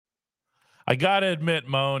I gotta admit,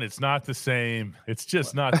 Moan, it's not the same. It's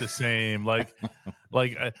just not the same. I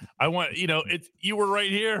want, you were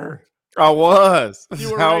right here. I was.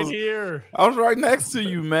 You were right here. I was right next to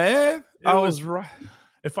you, man. I was right.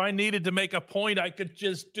 If I needed to make a point, I could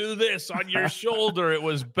just do this on your shoulder. It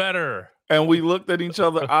was better. And we looked at each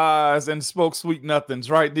other's eyes and spoke sweet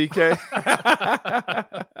nothings, right, DK?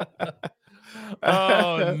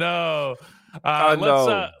 Oh no.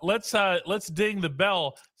 Let's ding the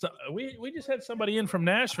bell. So we just had somebody in from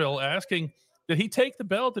Nashville asking, did he take the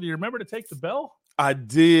bell? Did he remember to take the bell? I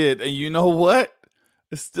did. And you know what?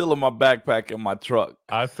 It's still in my backpack in my truck.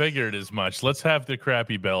 I figured as much. Let's have the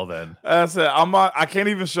crappy bell then. I said I can't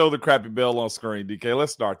even show the crappy bell on screen, DK.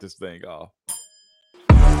 Let's start this thing off.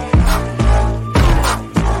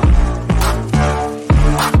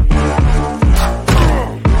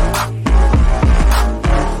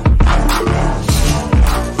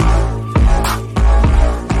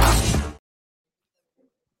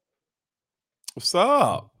 What's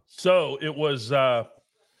up? So it was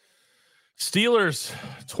Steelers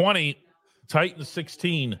 20, Titans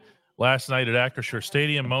 16 last night at Acrisure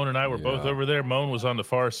Stadium. Moan and I were both over there. Moan was on the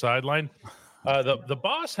far sideline. The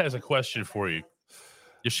boss has a question for you.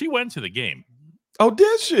 She went to the game. Oh,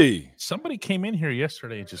 did she? Somebody came in here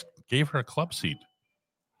yesterday and just gave her a club seat.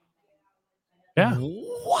 Yeah.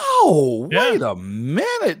 Whoa. Yeah. Wait a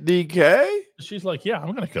minute, DK. She's like, yeah,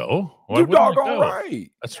 I'm going to go. Why You wouldn't I doggone go?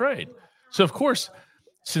 right. That's right. So, of course,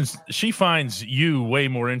 since she finds you way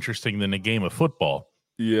more interesting than a game of football,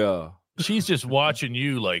 she's just watching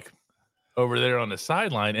you like over there on the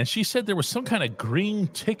sideline. And she said there was some kind of green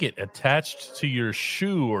ticket attached to your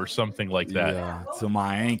shoe or something like that. Yeah, to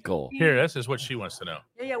my ankle. Here, this is what she wants to know.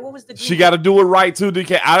 Yeah. What was the? She got to do it right too,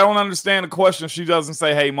 DK. I don't understand the question. She doesn't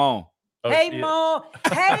say, "Hey, Mom." Hey, Mo.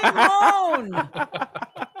 Hey, Moan.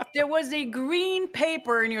 There was a green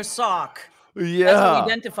paper in your sock. Yeah. That's what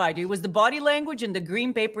identified you. It was the body language and the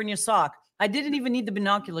green paper in your sock. I didn't even need the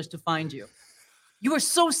binoculars to find you. You were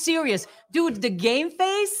so serious. Dude, the game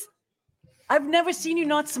face? I've never seen you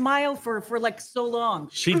not smile for like so long.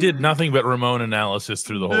 She did nothing but Ramon analysis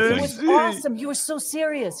through the whole It thing. was awesome. You were so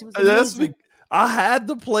serious. It was amazing. I had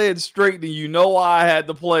to play it straight, and you know why I had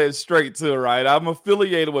to play it straight too, right? I'm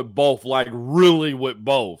affiliated with both, like really with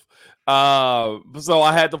both. So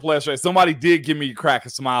I had to play it straight. Somebody did give me a crack a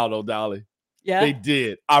smile though, Dolly. Yeah. They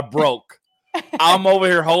did. I broke. I'm over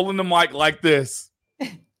here holding the mic like this.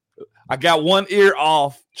 I got one ear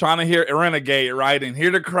off trying to hear Renegade, right? And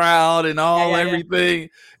hear the crowd and everything.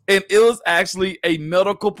 And it was actually a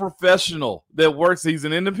medical professional that works. He's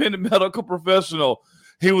an independent medical professional.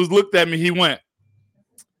 He looked at me. He went,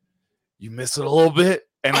 "You miss it a little bit?"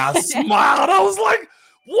 And I smiled. I was like,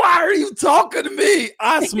 "Why are you talking to me?"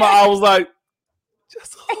 I smiled. I was like,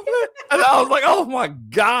 "Just a little bit." And I was like, "Oh my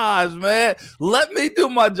gosh, man. Let me do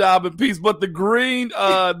my job in peace." But the green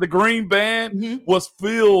band was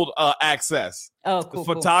field access. Oh, cool.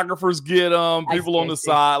 Photographers get them, people on the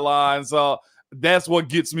sideline. So that's what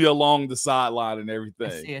gets me along the sideline and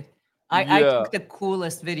everything. I see it. I took the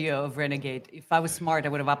coolest video of Renegade. If I was smart, I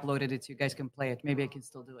would have uploaded it so you guys can play it. Maybe I can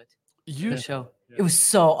still do it. The show. Yeah. It was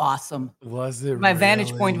so awesome. Was it? My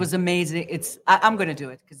vantage point was amazing. I'm going to do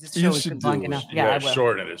it because this show has been long enough. Yeah, I will.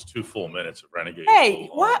 Shorten it. It's 2 full minutes of Renegade. Hey,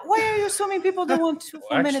 why are you assuming people don't want 2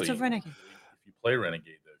 full minutes of Renegade? If you play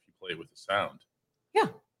Renegade, though, if you play with the sound. Yeah.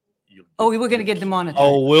 We were going to get demonetized.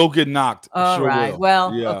 Oh, we'll get knocked. All sure right. Will.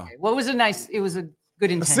 Well, okay. Well, it was a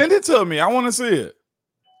good intent. Send it to me. I want to see it.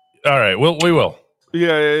 All right. Well, we will.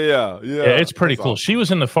 Yeah. It's pretty cool. Awesome. She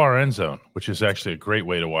was in the far end zone, which is actually a great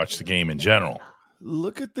way to watch the game in general.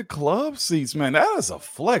 Look at the club seats, man. That is a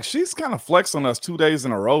flex. She's kind of flexed on us 2 days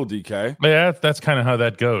in a row, DK. Yeah, that's kind of how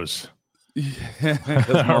that goes.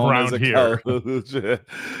 Around here.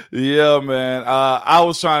 Yeah, man. I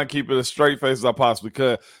was trying to keep it as straight face as I possibly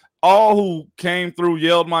could. All who came through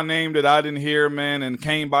yelled my name that I didn't hear, man, and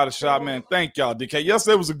came by the shop, man. Thank y'all, DK.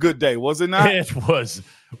 Yesterday was a good day, was it not? It was.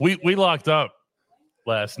 We locked up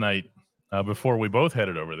last night before we both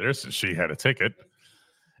headed over there, since she had a ticket.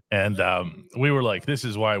 And we were like, this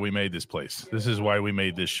is why we made this place. This is why we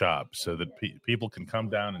made this shop, so that people can come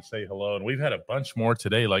down and say hello. And we've had a bunch more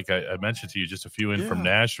today. Like I mentioned to you, just a few in from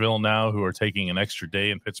Nashville now who are taking an extra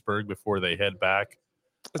day in Pittsburgh before they head back.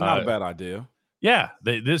 It's not a bad idea. Yeah,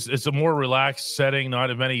 it's a more relaxed setting, not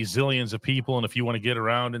as many zillions of people. And if you want to get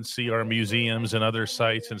around and see our museums and other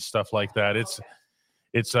sites and stuff like that, it's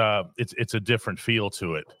a different feel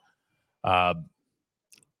to it.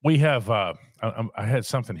 We have I had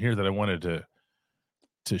something here that I wanted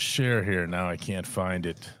to share here. Now I can't find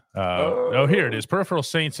it. Here it is. Peripheral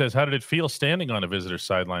Saint says, how did it feel standing on a visitor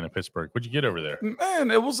sideline in Pittsburgh? What'd you get over there?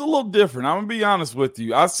 Man, it was a little different. I'm going to be honest with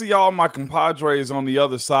you. I see all my compadres on the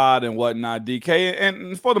other side and whatnot, DK.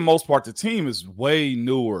 And for the most part, the team is way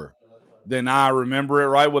newer than I remember it,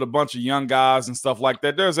 right? With a bunch of young guys and stuff like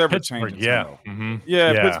that. There's ever-changing turnover. Mm-hmm.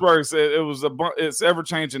 Yeah, Pittsburgh, it's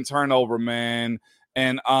ever-changing turnover, man.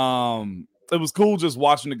 And it was cool just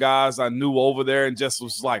watching the guys I knew over there and just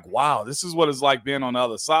was like, wow, this is what it's like being on the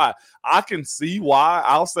other side. I can see why.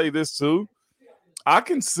 I'll say this too. I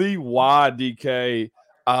can see why, DK,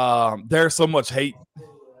 there's so much hate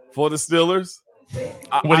for the Steelers.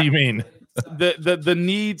 What do you mean? The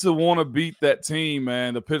need to want to beat that team,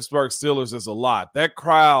 man, the Pittsburgh Steelers, is a lot. That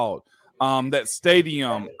crowd, that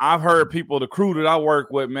stadium, I've heard people, the crew that I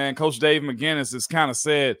work with, man, Coach Dave McGinnis has kind of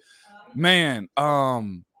said, man,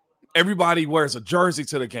 everybody wears a jersey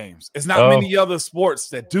to the games. It's not many other sports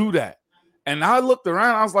that do that. And I looked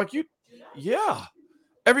around, I was like, yeah,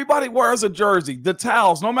 everybody wears a jersey. The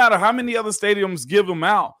towels, no matter how many other stadiums give them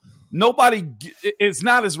out, it's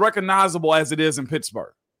not as recognizable as it is in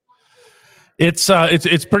Pittsburgh.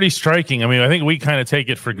 It's pretty striking. I mean, I think we kind of take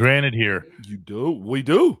it for granted here. You do. We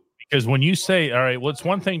do. Because when you say, all right, well, it's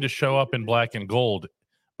one thing to show up in black and gold,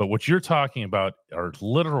 but what you're talking about are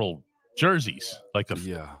literal jerseys,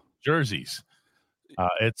 jerseys.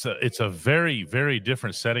 It's a very, very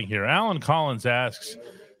different setting here. Alan Collins asks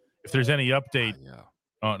if there's any update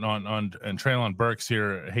on Treylon Burks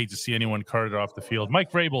here. I hate to see anyone carted off the field.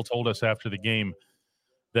 Mike Vrabel told us after the game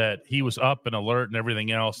that he was up and alert and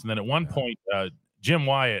everything else. And then at one point, Jim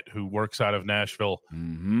Wyatt, who works out of Nashville,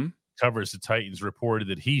 covers the Titans, reported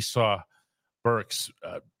that he saw Burks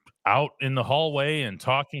out in the hallway and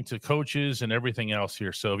talking to coaches and everything else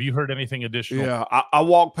here. So have you heard anything additional? Yeah, I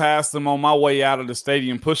walked past them on my way out of the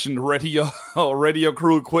stadium, pushing the radio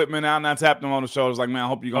crew equipment out, and I tapped him on the shoulder. I was like, man, I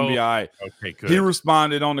hope you're going to be all right. Okay, good. He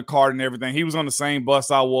responded on the card and everything. He was on the same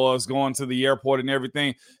bus I was, going to the airport and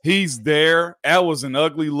everything. He's there. That was an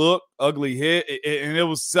ugly look, ugly hit, and it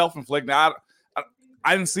was self-inflicted. I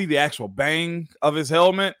didn't see the actual bang of his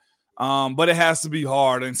helmet. But it has to be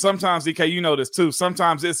hard. And sometimes, DK, you know this too.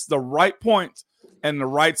 Sometimes it's the right point and the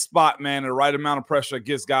right spot, man, the right amount of pressure that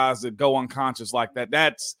gets guys that go unconscious like that.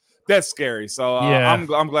 That's scary. So I'm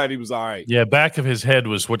glad he was all right. Yeah, back of his head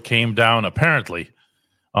was what came down apparently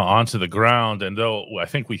onto the ground. And though I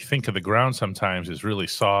think we think of the ground sometimes as really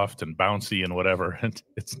soft and bouncy and whatever, and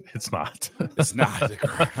it's not. It's not.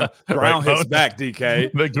 The ground hits back,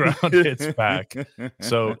 DK. The ground hits back.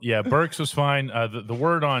 So yeah, Burks was fine. The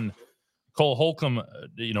word on Cole Holcomb,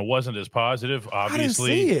 wasn't as positive.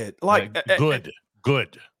 Obviously, I didn't see it.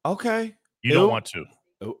 Good. Okay, you don't want to.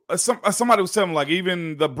 Somebody was telling me, like,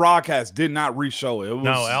 even the broadcast did not re-show it.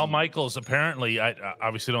 No, Al Michaels apparently. I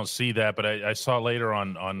obviously don't see that, but I saw later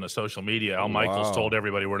on the social media. Al Michaels told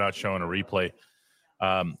everybody we're not showing a replay.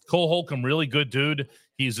 Cole Holcomb, really good dude.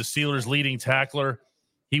 He's the Steelers' leading tackler.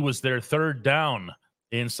 He was their third down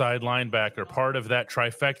inside linebacker, part of that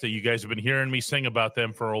trifecta. You guys have been hearing me sing about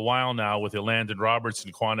them for a while now with Elandon Roberts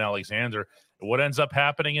and Quan Alexander. What ends up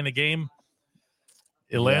happening in the game?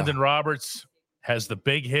 Elandon Roberts has the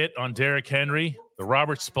big hit on Derrick Henry, the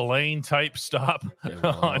Robert Spillane type stop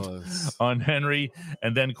on Henry,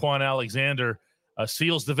 and then Quan Alexander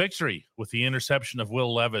seals the victory with the interception of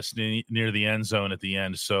Will Levis near the end zone at the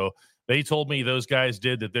end. So they told me those guys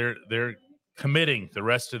did that. They're committing the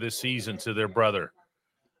rest of this season to their brother.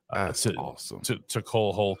 That's awesome. To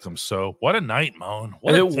Cole Holcomb. So what a night, Moan.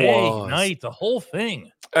 What a day, night, the whole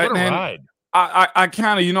thing. What a ride. I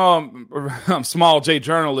kind of, I'm small J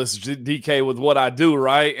journalist, DK, with what I do,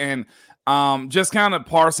 right? And just kind of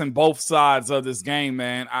parsing both sides of this game,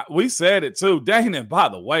 man. We said it too. Dana, by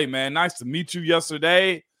the way, man, nice to meet you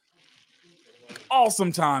yesterday.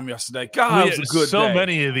 Awesome time yesterday. God, it was a good day. So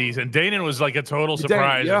many of these. And Danon was like a total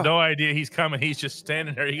surprise. No idea he's coming. He's just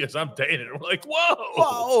standing there. He goes, I'm Danon. We're like,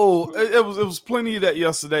 whoa. It was plenty of that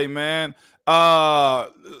yesterday, man.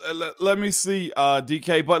 Let me see,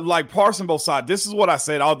 DK. But like parsing both sides, this is what I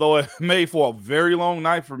said, although it made for a very long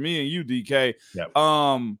night for me and you, DK. Yep.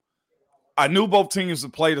 I knew both teams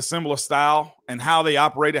had played a similar style and how they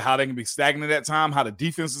operated, how they can be stagnant at time, how the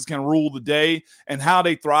defenses can rule the day, and how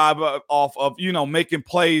they thrive off of, making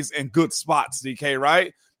plays in good spots, DK,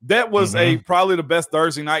 right? That was probably the best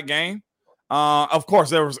Thursday night game. Of course,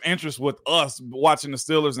 there was interest with us watching the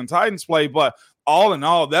Steelers and Titans play, but all in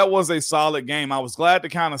all, that was a solid game. I was glad to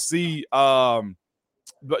kind of see, the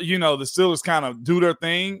Steelers kind of do their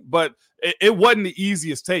thing, but it wasn't the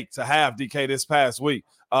easiest take to have, DK, this past week.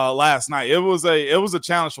 Last night, it was a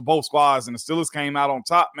challenge for both squads, and the Steelers came out on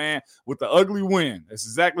top, man, with the ugly win. That's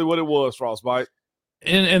exactly what it was, Frostbite.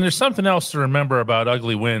 And there's something else to remember about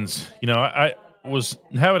ugly wins. You know, I was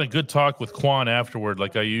having a good talk with Quan afterward,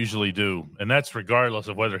 like I usually do, and that's regardless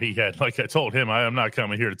of whether he had. Like I told him, I'm not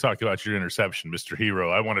coming here to talk about your interception, Mr. Hero.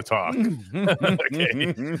 I want to talk.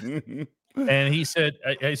 Okay. And he said,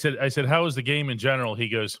 I said, how was the game in general? He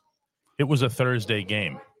goes, it was a Thursday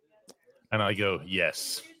game, and I go,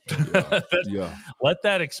 yes. Yeah. Let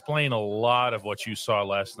that explain a lot of what you saw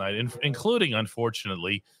last night, including,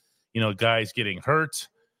 unfortunately, you know, guys getting hurt,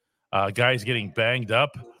 guys getting banged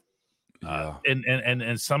up,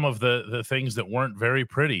 and some of the things that weren't very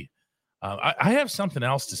pretty. I have something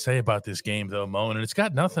else to say about this game, though, Mo, and it's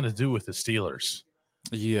got nothing to do with the Steelers.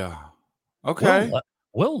 Yeah. Okay.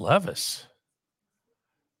 Will Levis.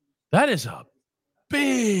 That is a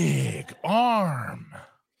big arm.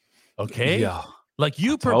 Okay. Yeah. Like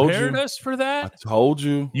you prepared us for that. I told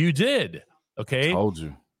you. You did. Okay. I told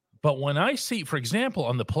you. But when I see, for example,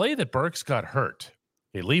 on the play that Burks got hurt,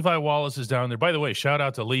 okay, Levi Wallace is down there. By the way, shout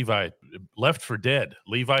out to Levi, left for dead.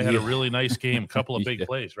 Levi had a really nice game, couple of big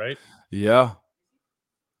plays, right? Yeah.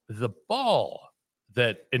 The ball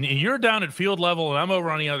and you're down at field level and I'm over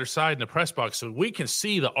on the other side in the press box, so we can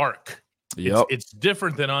see the arc. Yep. It's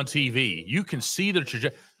different than on TV. You can see the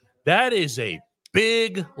trajectory. That is a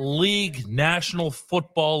big league, National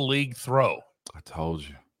Football League throw. I told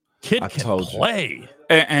you. Kid can play.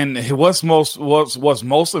 And what's most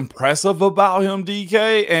impressive about him,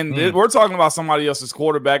 DK, and we're talking about somebody else's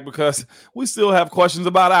quarterback because we still have questions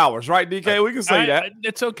about ours, right, DK? We can say that.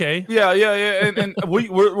 It's okay. Yeah. And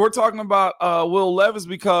we're talking about Will Levis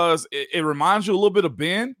because it reminds you a little bit of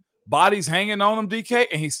Ben. Body's hanging on him, DK,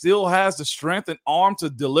 and he still has the strength and arm to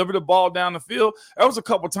deliver the ball down the field. There was a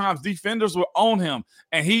couple times defenders were on him,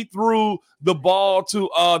 and he threw the ball to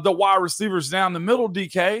the wide receivers down the middle,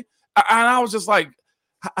 DK. And I was just like,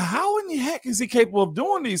 how in the heck is he capable of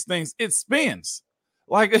doing these things? It spins.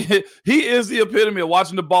 Like, he is the epitome of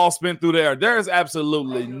watching the ball spin through the air. There is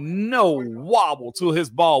absolutely no wobble to his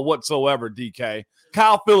ball whatsoever, DK.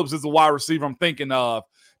 Kyle Phillips is the wide receiver I'm thinking of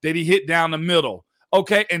that he hit down the middle.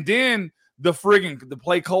 Okay, and then the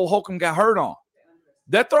play Cole Holcomb got hurt on.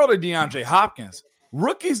 That throw to DeAndre Hopkins.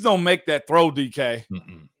 Rookies don't make that throw, DK.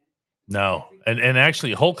 Mm-mm. No, and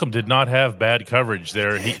actually Holcomb did not have bad coverage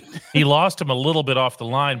there. He lost him a little bit off the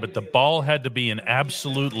line, but the ball had to be an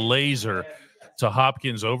absolute laser to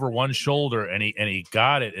Hopkins over one shoulder, and he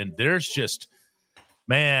got it. And there's just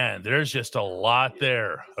a lot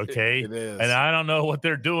there, okay? It is. And I don't know what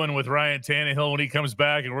they're doing with Ryan Tannehill when he comes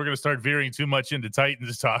back, and we're going to start veering too much into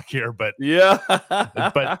Titans talk here, but yeah,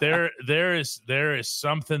 but there is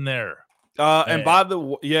something there. And by the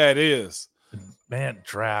way, yeah, it is. Man,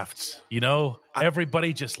 drafts, you know,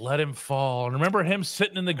 everybody just let him fall. And remember him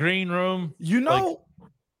sitting in the green room? You know,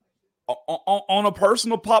 on a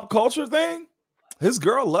personal pop culture thing, his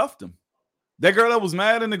girl left him. That girl that was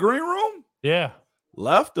mad in the green room? Yeah.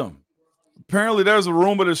 Left him. Apparently, there's a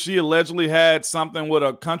rumor that she allegedly had something with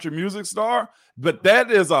a country music star, but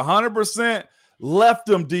that is 100% left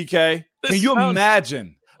him, DK. Can you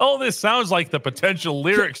imagine? Oh, this sounds like the potential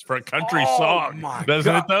lyrics for a country song,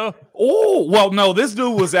 doesn't it, though? Oh, well, no, this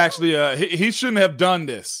dude was actually, he shouldn't have done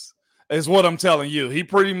this, is what I'm telling you. He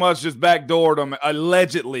pretty much just backdoored him,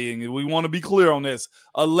 allegedly, and we want to be clear on this,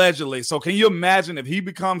 allegedly. So can you imagine if he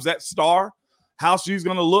becomes that star, how she's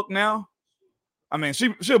going to look now? I mean,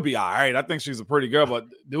 she'll be all right. I think she's a pretty girl, but,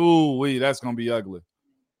 that's going to be ugly.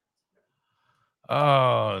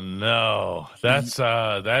 Oh no,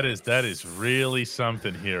 that is really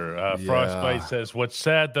something here. Frostbite says, "What's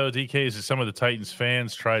sad though, DK, is that some of the Titans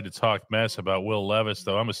fans tried to talk mess about Will Levis.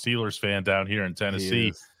 Though I'm a Steelers fan down here in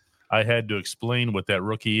Tennessee, I had to explain what that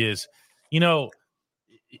rookie is. You know,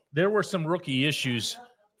 there were some rookie issues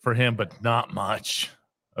for him, but not much.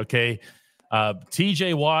 Okay,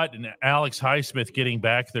 T.J. Watt and Alex Highsmith getting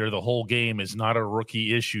back there the whole game is not a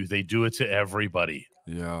rookie issue. They do it to everybody.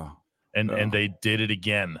 Yeah." And they did it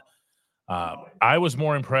again. I was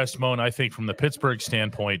more impressed, Mo, and I think from the Pittsburgh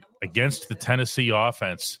standpoint, against the Tennessee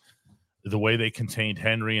offense, the way they contained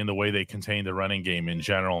Henry and the way they contained the running game in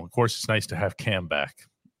general. Of course, it's nice to have Cam back.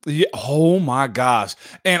 Yeah. Oh, my gosh.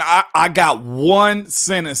 And I got one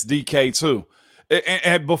sentence, DK, too.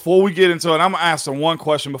 And before we get into it, I'm going to ask them one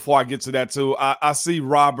question before I get to that, too. I see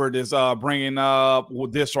Robert is bringing up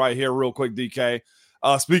this right here real quick, DK.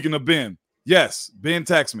 Speaking of Ben. Yes, Ben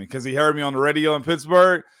texted me because he heard me on the radio in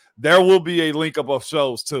Pittsburgh. There will be a link up of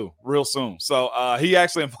shows, too, real soon. So he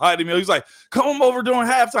actually invited me. He's like, come over during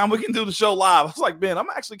halftime. We can do the show live. I was like, Ben, I'm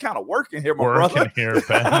actually kind of working here, my brother. Here,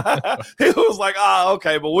 Ben. He was like,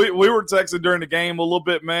 okay. But we were texting during the game a little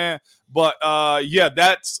bit, man. But, yeah,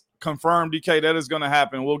 that's confirmed, DK. That is going to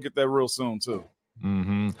happen. We'll get that real soon, too.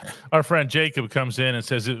 Our friend Jacob comes in and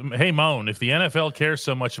says, hey, Moan, if the NFL cares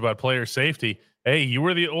so much about player safety, hey, you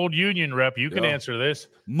were the old union rep. You can answer this.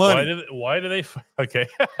 Money. Why do they okay.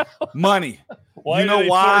 Money. Why you know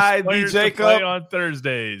why, D. Jacob? Play on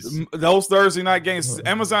Thursdays. Those Thursday night games,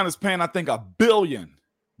 Amazon is paying, I think, $1 billion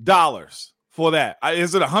for that.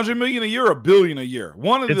 Is it $100 million a year or $1 billion a year?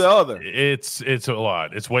 One or the other. It's a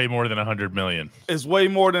lot. It's way more than $100 million. It's way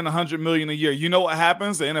more than $100 million a year. You know what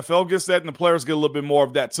happens? The NFL gets that, and the players get a little bit more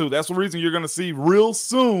of that too. That's the reason you're going to see real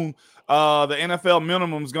soon. The NFL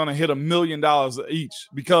minimum is going to hit $1 million each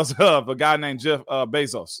because of a guy named Jeff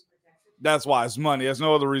Bezos. That's why it's money. There's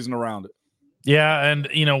no other reason around it. Yeah, and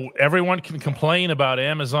everyone can complain about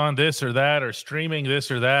Amazon this or that or streaming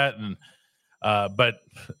this or that, and but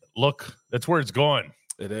look, that's where it's going.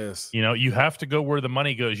 It is. You have to go where the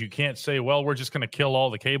money goes. You can't say, well, we're just going to kill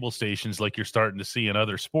all the cable stations like you're starting to see in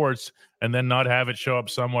other sports and then not have it show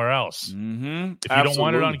up somewhere else. Mm-hmm. If you don't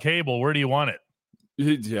want it on cable, where do you want it?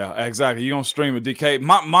 Yeah, exactly. You're going to stream it, DK.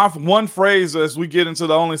 My one phrase as we get into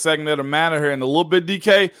the only segment that'll matter here in a little bit,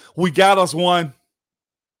 DK, we got us one.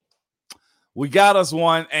 We got us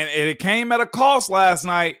one, and it came at a cost last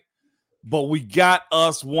night, but we got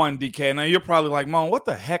us one, DK. Now, you're probably like, Mom, what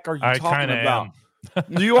the heck are you talking about?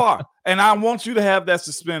 You are. And I want you to have that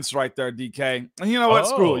suspense right there, DK. And you know what?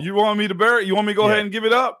 Screw it. You want me to bury it? You want me to go ahead and give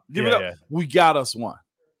it up? Give it up. Yeah. We got us one.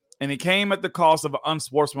 And it came at the cost of an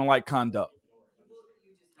unsportsmanlike conduct.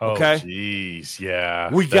 Okay? Jeez,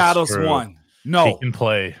 yeah. We got us one. No. He can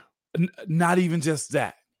play. Not even just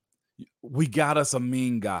that. We got us a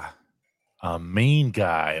mean guy. A mean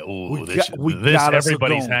guy. Oh, this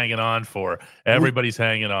everybody's hanging on for. Everybody's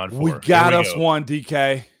hanging on for. We got us one,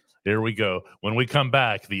 DK. Here we go. When we come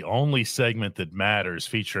back, the only segment that matters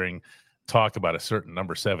featuring talk about a certain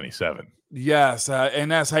number 77. Yes, and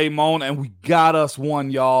that's Hey Moan, and we got us one,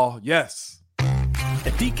 y'all. Yes.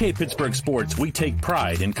 At DK Pittsburgh Sports, we take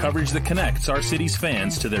pride in coverage that connects our city's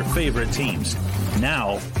fans to their favorite teams.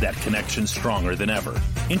 Now, that connection's stronger than ever.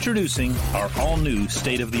 Introducing our all-new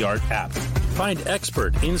state-of-the-art app. Find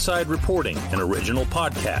expert inside reporting and original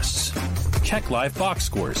podcasts. Check live box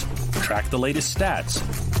scores. Track the latest stats.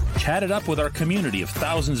 Chat it up with our community of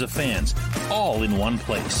thousands of fans, all in one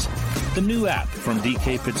place. The new app from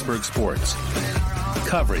DK Pittsburgh Sports.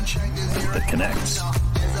 Coverage that connects.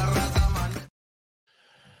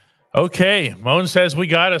 Okay, Moan says we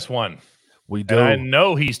got us one. We do. And I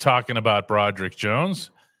know he's talking about Broderick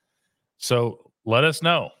Jones. So let us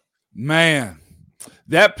know. Man,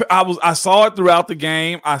 I saw it throughout the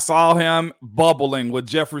game. I saw him bubbling with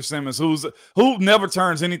Jeffrey Simmons, who never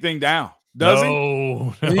turns anything down. Does he?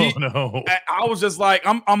 No. I was just like,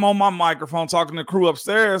 I'm on my microphone talking to the crew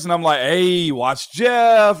upstairs, and I'm like, hey, watch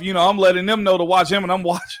Jeff. I'm letting them know to watch him, and I'm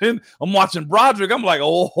watching Broderick. I'm like,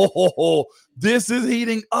 oh, this is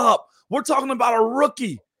heating up. We're talking about a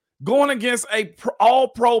rookie going against a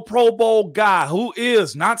all-pro Pro Bowl guy who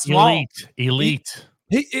is not small. Elite.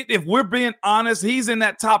 If we're being honest, he's in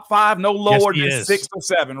that top 5, no lower than 6 or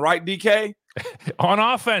 7, right, DK? On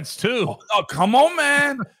offense, too. Oh, come on,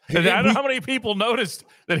 man. I don't know how many people noticed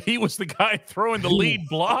that he was the guy throwing the lead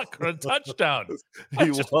block or a touchdown.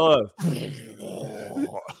 He was.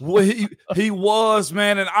 Well, he was,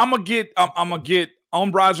 man. And I'm gonna get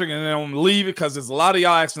on Broderick, and then I'm gonna leave it because there's a lot of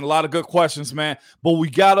y'all asking a lot of good questions, man. But we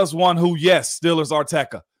got us one who, yes, Steelers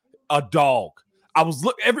Arteca, a dog.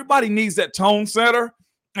 Everybody needs that tone setter.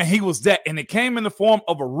 And he was that, and it came in the form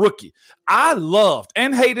of a rookie. I loved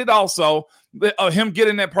and hated also him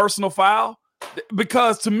getting that personal foul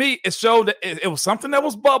because to me it showed that it was something that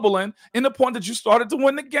was bubbling in the point that you started to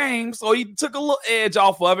win the game. So he took a little edge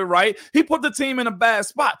off of it, right? He put the team in a bad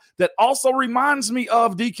spot. That also reminds me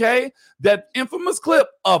of, DK, that infamous clip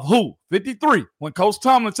of 53 when Coach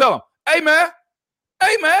Tomlin tell him, hey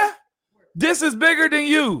man, this is bigger than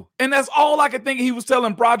you. And that's all I could think he was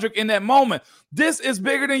telling Broderick in that moment. This is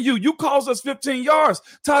bigger than you. You caused us 15 yards.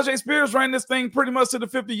 Tajay Spears ran this thing pretty much to the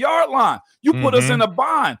 50-yard line. You put us in a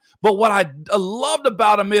bind. But what I loved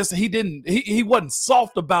about him is he wasn't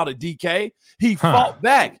soft about it, DK. He fought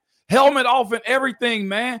back. Helmet off and everything,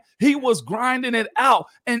 man. He was grinding it out.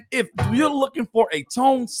 And if you're looking for a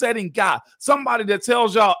tone-setting guy, somebody that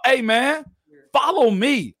tells y'all, hey, man, follow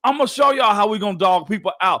me. I'm going to show y'all how we're going to dog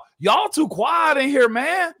people out. Y'all too quiet in here,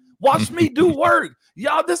 man. Watch me do work.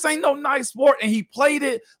 Y'all, this ain't no nice sport. And he played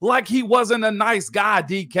it like he wasn't a nice guy,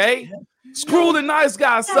 DK. Screw the nice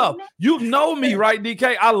guy stuff. You know me, right,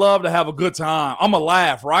 DK? I love to have a good time. I'm going to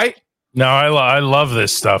laugh, right? No, I love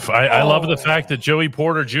this stuff. I love the fact that Joey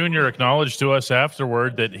Porter Jr. acknowledged to us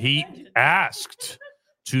afterward that he asked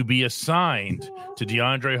to be assigned to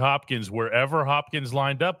DeAndre Hopkins wherever Hopkins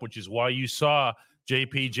lined up, which is why you saw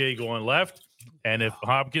JPJ going left. And if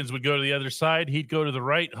Hopkins would go to the other side, he'd go to the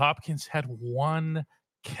right. Hopkins had one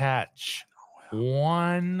catch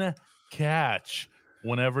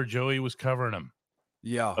whenever Joey was covering him.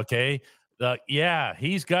 Yeah. Okay.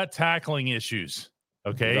 He's got tackling issues.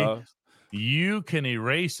 Okay. You can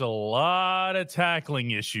erase a lot of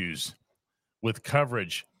tackling issues with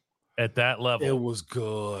coverage at that level. It was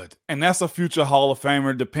good. And that's a future Hall of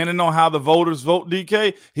Famer. Depending on how the voters vote,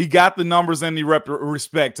 DK, he got the numbers and the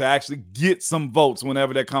respect to actually get some votes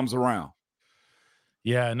whenever that comes around.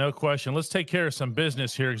 Yeah, no question. Let's take care of some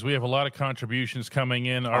business here because we have a lot of contributions coming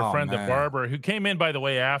in. Our friend, the barber, who came in, by the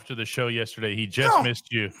way, after the show yesterday, he just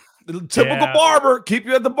missed you. The typical barber, keep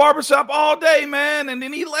you at the barbershop all day, man, and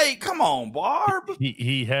then he late. Come on, Barb.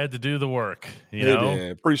 He had to do the work, you know?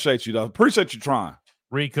 Yeah, appreciate you, though. Appreciate you trying.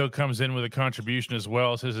 Rico comes in with a contribution as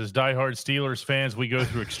well. Says, as diehard Steelers fans, we go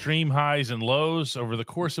through extreme highs and lows over the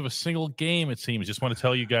course of a single game, it seems. Just want to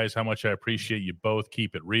tell you guys how much I appreciate you both.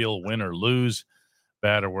 Keep it real, win or lose,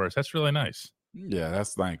 bad or worse. That's really nice. Yeah,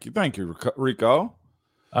 thank you. Thank you, Rico.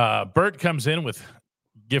 Bert comes in with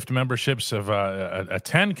gift memberships of a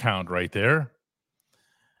 10 count right there.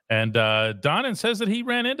 And Donnan says that he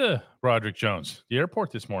ran into Roderick Jones at the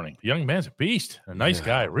airport this morning. The young man's a beast, a nice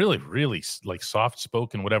guy, really, really like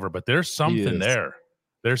soft-spoken, whatever. But there's something there.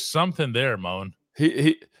 There's something there, Moan.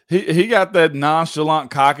 He got that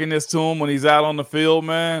nonchalant cockiness to him when he's out on the field,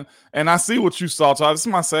 man. And I see what you saw. So this is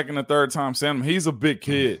my second or third time seeing him. He's a big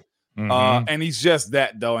kid. And he's just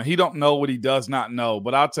that, though. And he don't know what he does not know.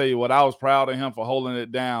 But I'll tell you what, I was proud of him for holding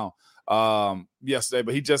it down yesterday.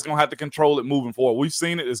 But he just going to have to control it moving forward. We've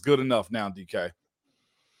seen it. It's good enough now, DK.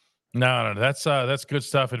 No, that's good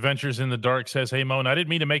stuff. Adventures in the Dark says, hey, Moan, I didn't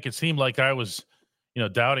mean to make it seem like I was,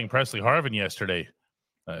 doubting Presley Harvin yesterday.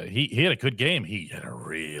 He had a good game. He had a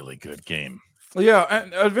really good game. Yeah,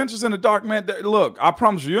 and Adventures in the Dark, man. Look, I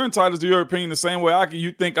promise you're entitled to your opinion the same way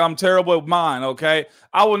you think I'm terrible with mine, okay?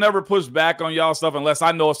 I will never push back on y'all stuff unless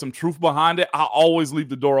I know some truth behind it. I always leave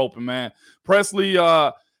the door open, man. Presley,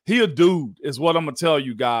 he a dude is what I'm going to tell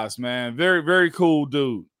you guys, man. Very, very cool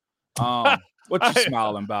dude. What you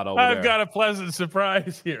smiling about over there? I've got a pleasant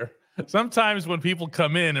surprise here. Sometimes when people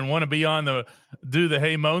come in and want to be on do the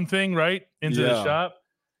Hey Moan thing, right, into the shop,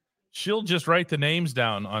 she'll just write the names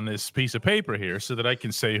down on this piece of paper here so that I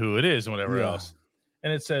can say who it is and whatever else.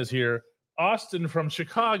 And it says here, Austin from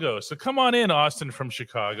Chicago. So come on in, Austin from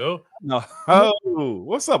Chicago. No. Oh,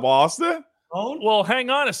 what's up, Austin? Oh, well, hang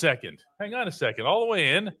on a second. All the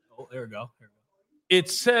way in. Oh, there we go. It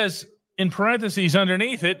says in parentheses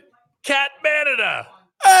underneath it, Cat Canada.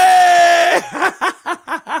 Hey!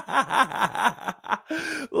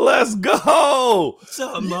 Let's go. What's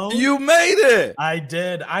up, Mo? You made it. I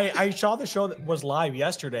did. I saw the show that was live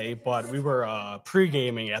yesterday, but we were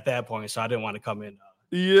pre-gaming at that point, so I didn't want to come in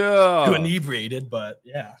too inebriated, but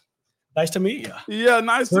yeah. Nice to meet you. Yeah,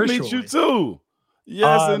 nice to meet you too.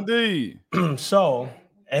 Yes, indeed. So,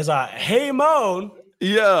 as Hey Moan,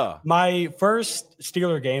 my first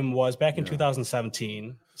Steeler game was back in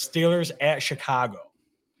 2017. Steelers at Chicago.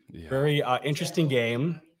 Yeah. Very interesting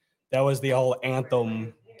game. That was the whole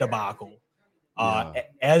anthem debacle.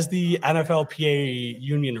 As the NFLPA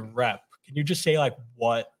union rep, can you just say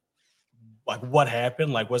what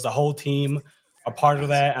happened? Like, was the whole team a part of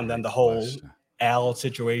that? And then the whole Al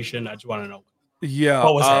situation? I just want to know. Yeah.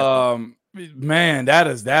 What was happening? Man, that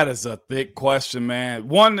is a thick question, man.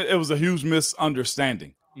 One, it was a huge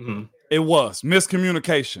misunderstanding. Mm-hmm. It was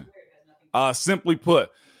miscommunication. Simply put,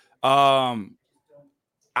 Alejandro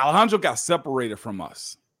got separated from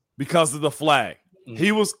us because of the flag. Mm-hmm.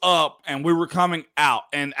 He was up and we were coming out,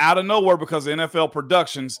 and out of nowhere, because of NFL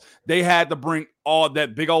Productions, they had to bring all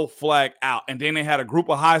that big old flag out. And then they had a group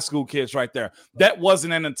of high school kids right there. That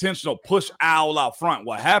wasn't an intentional push Al out front.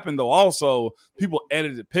 What happened though, also, people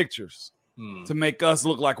edited pictures to make us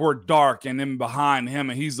look like we're dark and then behind him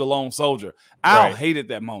and he's the lone soldier. Al hated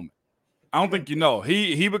that moment. I don't think you know.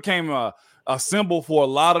 He became a symbol for a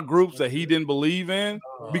lot of groups that he didn't believe in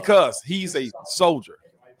because he's a soldier.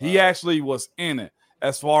 He actually was in it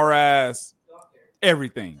as far as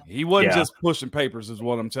everything. He wasn't just pushing papers is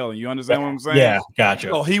what I'm telling you. You understand what I'm saying? Yeah, gotcha.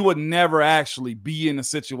 So he would never actually be in a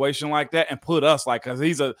situation like that and put us because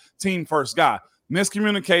he's a team first guy.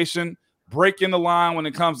 Miscommunication, breaking the line when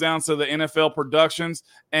it comes down to the NFL Productions,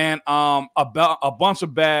 and about a bunch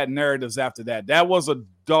of bad narratives after that. That was a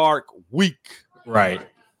dark week. Right.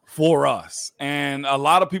 For us. And a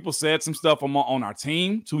lot of people said some stuff on our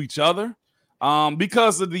team to each other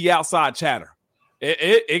because of the outside chatter.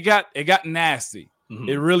 It got nasty. Mm-hmm.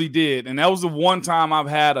 It really did. And that was the one time I've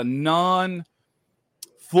had a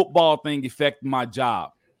non-football thing affect my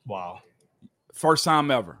job. Wow. First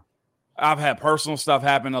time ever. I've had personal stuff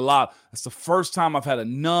happen a lot. It's the first time I've had a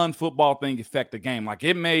non-football thing affect the game. Like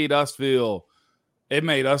it made us feel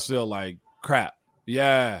like crap.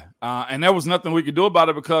 Yeah. And there was nothing we could do about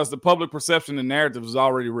it because the public perception and narrative was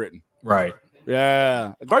already written. Right.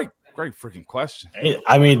 Yeah. Great freaking question.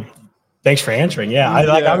 I mean, thanks for answering. Yeah.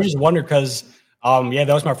 I was just wondering because that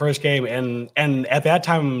was my first game. And at that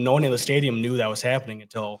time, no one in the stadium knew that was happening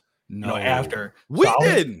until after. We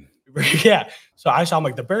didn't. Yeah. So I saw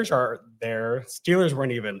the Bears are there. Steelers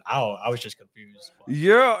weren't even out. I was just confused.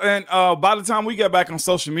 Yeah. And by the time we got back on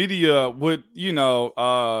social media with, the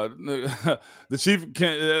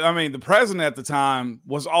the president at the time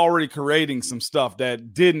was already creating some stuff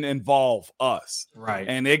that didn't involve us. Right.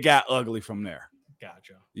 And it got ugly from there.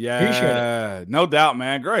 Gotcha. Yeah. No doubt,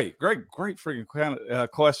 man. Great freaking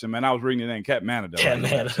question, man. I was reading it in Cat Manada.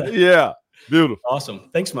 Yeah. Beautiful. Awesome.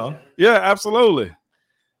 Thanks, Mo. Yeah, absolutely.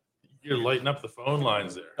 You're lighting up the phone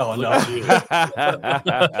lines there. Oh, no.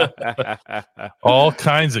 All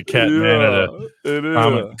kinds of Cat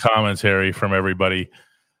Manada commentary from everybody.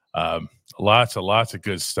 Lots of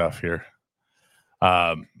good stuff here.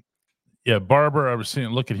 Barber, I was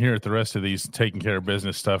looking here at the rest of these taking care of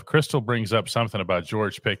business stuff. Crystal brings up something about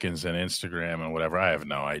George Pickens and Instagram and whatever. I have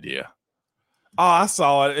no idea. Oh, I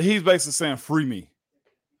saw it. He's basically saying, free me.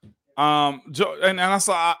 And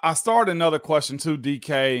I started another question too,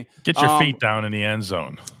 DK. Get your feet down in the end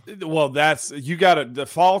zone. Well, you got to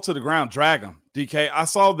fall to the ground, drag them, DK. I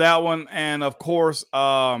saw that one, and of course, they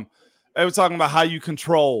were talking about how you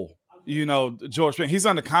control, George Pickens. He's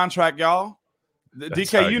under contract, y'all. That's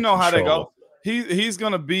DK, you know how they go. He's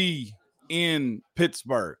gonna be in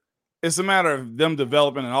Pittsburgh. It's a matter of them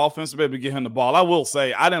developing an offense to be able to get him the ball. I will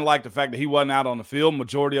say I didn't like the fact that he wasn't out on the field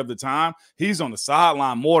majority of the time. He's on the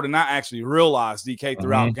sideline more than I actually realized, DK,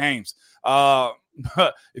 throughout games.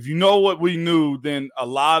 If you know what we knew, then a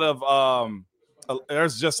lot of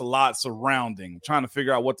there's just a lot surrounding trying to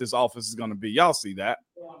figure out what this offense is going to be. Y'all see that.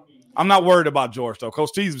 I'm not worried about George, though.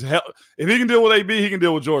 Coach T's, if he can deal with AB, he can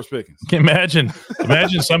deal with George Pickens. Imagine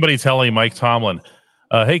somebody telling Mike Tomlin,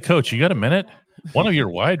 hey, Coach, you got a minute? One of your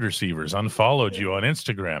wide receivers unfollowed you on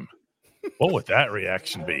Instagram. What would that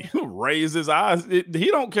reaction be? Raise his eyes. He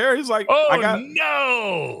don't care. He's like,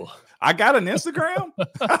 no. I got an Instagram?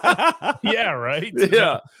 Yeah, right?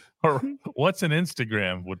 Yeah. Or what's an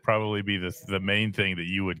Instagram would probably be the main thing that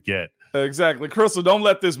you would get. Exactly. Crystal, don't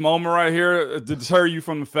let this moment right here deter you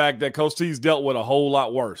from the fact that Coach T's dealt with a whole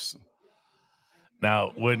lot worse.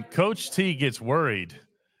 Now, when Coach T gets worried,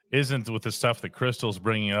 isn't with the stuff that Crystal's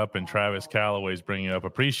bringing up and Travis Callaway's bringing up.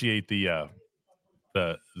 Appreciate the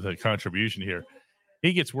contribution here.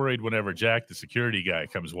 He gets worried whenever Jack, the security guy,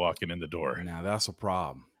 comes walking in the door. Now that's a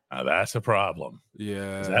problem.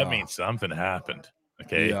 Yeah. That means something happened.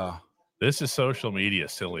 Okay. Yeah. This is social media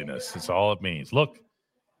silliness. That's all it means. Look,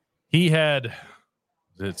 he had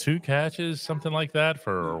the 2 catches, something like that,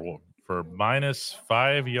 for minus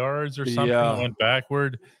 5 yards or something. Yeah. Went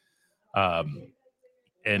backward.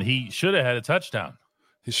 And he should have had a touchdown.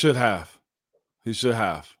 He should have.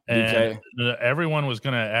 And everyone was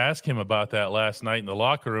going to ask him about that last night in the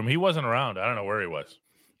locker room. He wasn't around. I don't know where he was.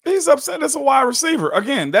 He's upset as a wide receiver.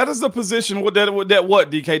 Again, that is the position what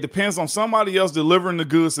DK depends on somebody else delivering the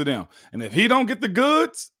goods to them. And if he don't get the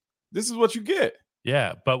goods, this is what you get.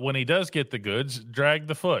 Yeah, but when he does get the goods, drag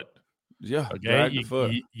the foot. Yeah, okay. Drag the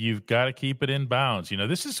foot. You've got to keep it in bounds.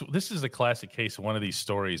 This is a classic case of one of these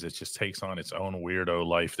stories that just takes on its own weirdo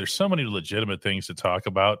life. There's so many legitimate things to talk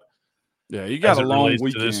about. Yeah, you got a long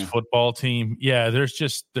weekend. To this football team. Yeah, there's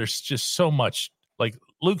just so much. Like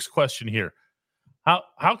Luke's question here: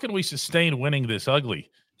 how can we sustain winning this ugly?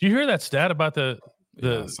 Do you hear that stat about the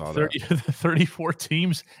 34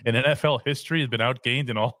 teams in NFL history have been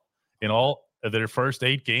outgained in all of their first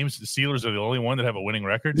 8 games? The Steelers are the only one that have a winning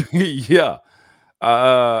record. Yeah.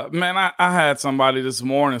 Man, I had somebody this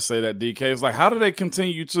morning say that, DK. It's like, how do they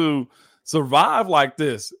continue to survive like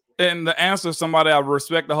this? And the answer, somebody I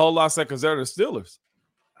respect a whole lot, said, because they're the Steelers.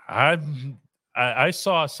 I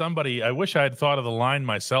saw somebody, I wish I had thought of the line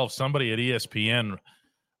myself. Somebody at ESPN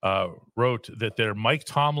wrote that they're Mike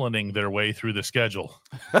Tomlining their way through the schedule.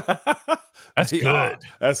 That's good.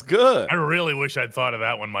 That's good. I really wish I'd thought of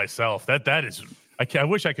that one myself. That is, I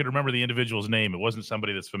wish I could remember the individual's name. It wasn't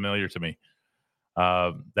somebody that's familiar to me.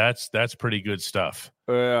 That's pretty good stuff.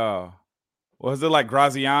 Yeah. Was it like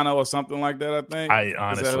Graziano or something like that, I think? I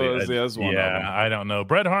honestly, I don't know.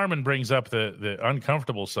 Brett Harmon brings up the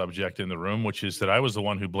uncomfortable subject in the room, which is that I was the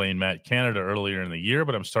one who blamed Matt Canada earlier in the year,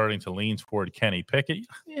 but I'm starting to lean toward Kenny Pickett.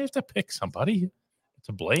 You have to pick somebody.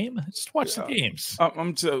 to blame. Just watch the games.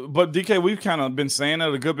 But DK, we've kind of been saying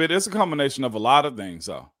that a good bit. It's a combination of a lot of things,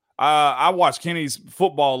 though. I watched Kenny's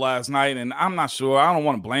football last night, and I'm not sure. I don't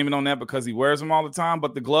want to blame it on that because he wears them all the time.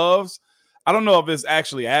 But the gloves, I don't know if it's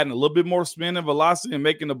actually adding a little bit more spin and velocity and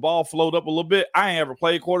making the ball float up a little bit. I ain't ever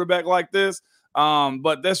played quarterback like this,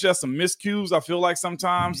 but that's just some miscues. I feel like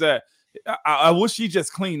sometimes that I wish he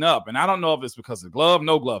just clean up. And I don't know if it's because of glove,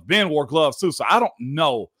 no glove. Ben wore gloves too, so I don't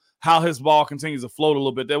know how his ball continues to float a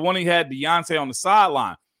little bit. That when he had Deontay on the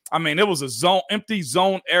sideline, I mean, it was a empty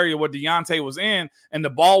zone area where Deontay was in, and the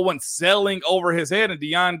ball went sailing over his head, and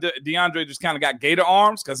DeAndre just kind of got gator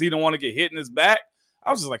arms because he didn't want to get hit in his back.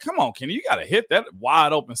 I was just like, come on, Kenny, you got to hit that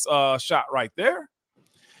wide open shot right there.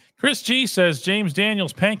 Chris G says James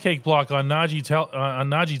Daniels pancake block on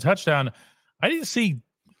Najee touchdown. I didn't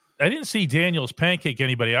see Daniels pancake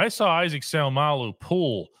anybody. I saw Isaac Seumalo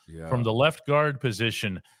pull from the left guard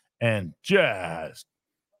position and just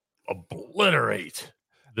obliterate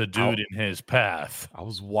the dude in his path. I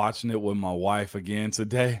was watching it with my wife again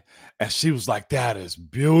today, and she was like, that is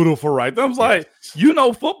beautiful right there. I was like, you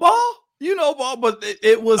know football? You know ball, but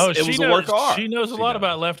it was a work of art. She knows a lot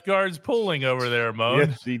about left guards pulling over there, Mo.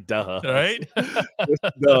 Yes, she does. Right? She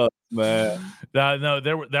does, man.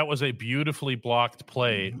 That was a beautifully blocked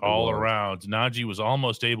play all around. Najee was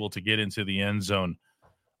almost able to get into the end zone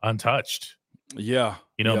untouched. Yeah.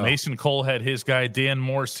 Mason Cole had his guy, Dan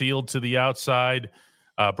Moore, sealed to the outside.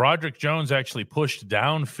 Broderick Jones actually pushed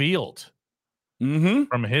downfield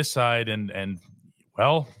from his side. And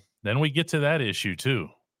well, then we get to that issue too.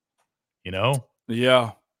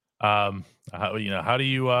 Yeah. How do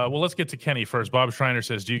you? Well, let's get to Kenny first. Bob Schreiner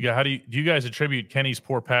says, do you guys attribute Kenny's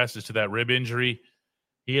poor passes to that rib injury?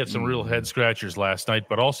 He had some real head scratchers last night,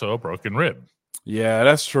 but also a broken rib. Yeah,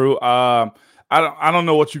 that's true. I don't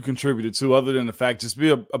know what you contributed to other than the fact just be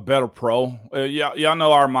a better pro. Y'all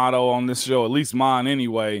know our motto on this show, at least mine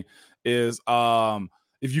anyway, is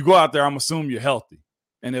if you go out there, I'm assuming you're healthy,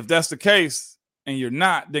 and if that's the case and you're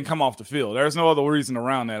not, then come off the field. There's no other reason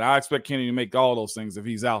around that. I expect Kenny to make all those things if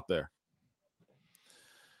he's out there.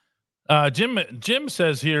 Jim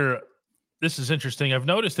says here, this is interesting. I've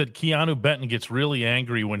noticed that Keanu Benton gets really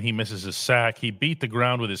angry when he misses a sack. He beat the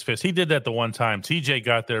ground with his fist. He did that the one time. TJ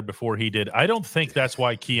got there before he did. I don't think that's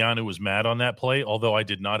why Keanu was mad on that play, although I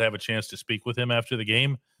did not have a chance to speak with him after the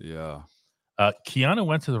game. Yeah. Keanu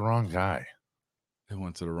went to the wrong guy. He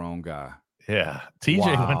went to the wrong guy. Yeah.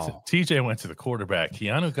 TJ went to the quarterback.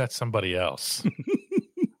 Keanu got somebody else.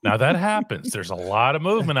 Now that happens. There's a lot of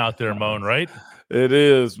movement out there, Moan, right? It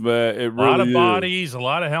is, man. It really is. A lot of bodies, a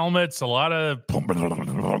lot of helmets, a lot of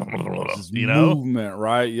movement,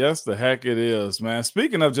 right? Yes, the heck it is, man.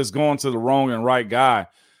 Speaking of just going to the wrong and right guy,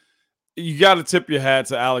 you got to tip your hat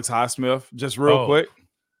to Alex Highsmith just real quick.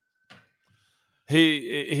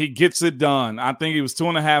 He gets it done. I think he was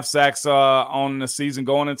 2.5 sacks on the season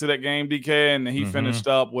going into that game, DK, and he finished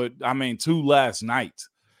up with, 2 last night.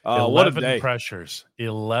 What a day.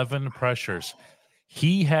 11 pressures.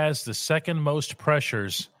 He has the second most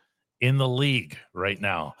pressures in the league right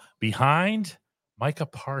now, behind Micah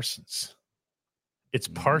Parsons. It's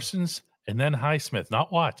Parsons and then Highsmith, not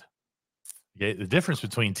Watt. Yeah, the difference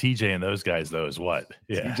between TJ and those guys, though, is what?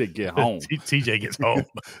 Yeah. TJ get home. TJ gets home.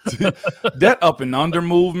 That up and under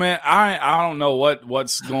movement, I don't know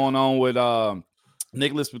what's going on with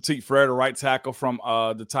Nicholas Petit-Frere, the right tackle from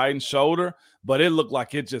the Titans' shoulder, but it looked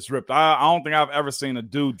like it just ripped. I don't think I've ever seen a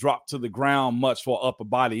dude drop to the ground much for upper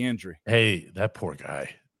body injury. Hey, that poor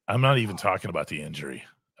guy. I'm not even talking about the injury.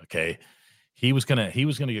 Okay. He was gonna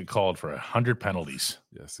get called for 100 penalties.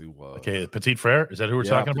 Yes, he was. Okay, Petit-Frere, is that who we're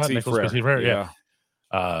talking about? Nicholas Petit-Frere,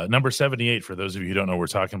 yeah. Number 78, for those of you who don't know, we're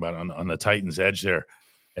talking about on the Titans' edge there.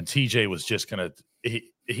 And TJ was just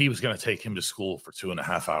he was gonna take him to school for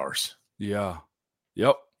 2.5 hours. Yeah.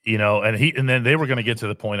 Yep. And then they were going to get to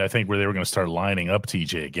the point, I think, where they were going to start lining up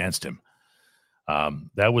TJ against him.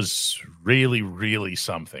 That was really, really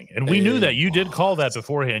something. And we knew that. You did call that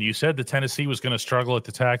beforehand. You said the Tennessee was going to struggle at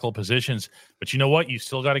the tackle positions, but you know what? You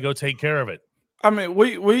still got to go take care of it. I mean,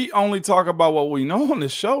 we only talk about what we know on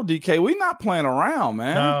this show, DK. We're not playing around,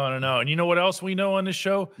 man. No. And you know what else we know on this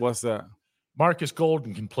show? What's that? Marcus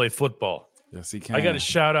Golden can play football. Yes, he can. I got to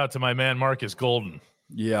shout out to my man, Marcus Golden.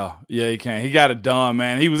 Yeah, he can. He got it done,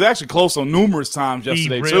 man. He was actually close on numerous times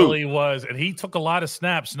yesterday, too. He really was, and he took a lot of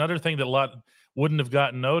snaps. Another thing that a lot wouldn't have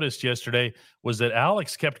gotten noticed yesterday was that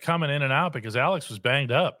Alex kept coming in and out because Alex was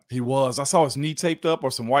banged up. He was. I saw his knee taped up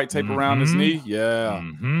or some white tape around his knee. Yeah.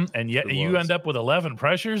 And yet you end up with 11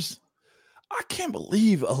 pressures? I can't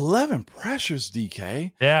believe 11 pressures,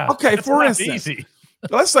 DK. Yeah. Okay, for instance. Easy.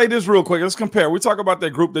 Let's say this real quick. Let's compare. We talk about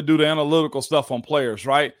that group that do the analytical stuff on players,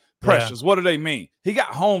 right? Pressures. Yeah. What do they mean? He got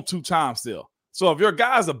home 2 times still. So if your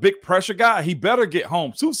guy's a big pressure guy, he better get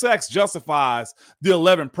home. 2 sacks justifies the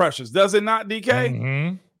 11 pressures. Does it not, DK?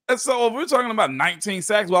 Mm-hmm. And so if we're talking about 19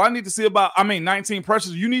 sacks, well, I need to see 19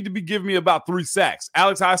 pressures. You need to be giving me about 3 sacks.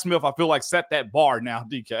 Alex Highsmith, I feel like, set that bar now,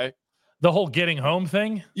 DK. The whole getting home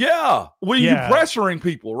thing? Yeah. When you pressuring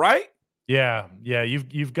people, right? Yeah.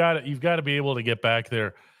 You've got to be able to get back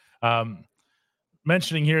there.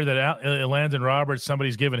 Mentioning here that Landon Roberts,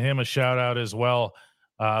 somebody's giving him a shout out as well.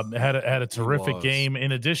 Had a terrific game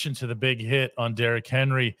in addition to the big hit on Derrick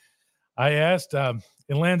Henry. I asked, and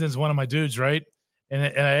Landon's one of my dudes, right? And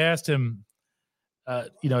I asked him,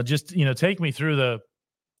 take me through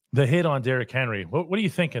the hit on Derrick Henry. What are you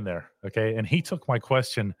thinking there? Okay. And he took my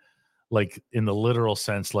question like in the literal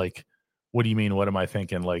sense, like, what do you mean? What am I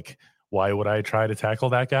thinking? Like, why would I try to tackle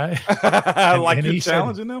that guy? And you're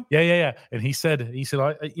challenging him? Yeah. And he said,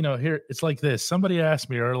 here, it's like this. Somebody asked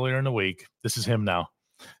me earlier in the week, this is him now.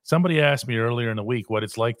 Somebody asked me earlier in the week what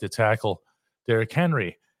it's like to tackle Derrick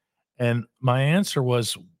Henry. And my answer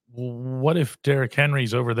was, what if Derrick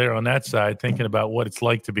Henry's over there on that side thinking about what it's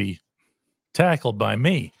like to be tackled by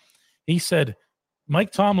me? He said,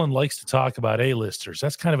 Mike Tomlin likes to talk about A-listers.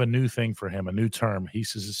 That's kind of a new thing for him, a new term. He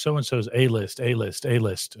says, so-and-so's A-list.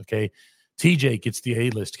 Okay. TJ gets the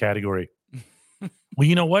A-list category. Well,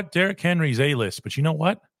 you know what? Derrick Henry's A-list, but you know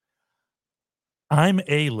what? I'm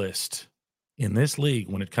A-list in this league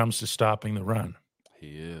when it comes to stopping the run.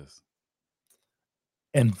 He is.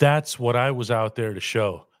 And that's what I was out there to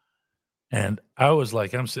show. And I was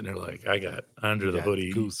like, I'm sitting there like, I got under the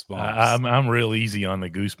hoodie. Goosebumps. I'm real easy on the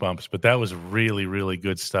goosebumps, but that was really, really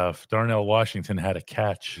good stuff. Darnell Washington had a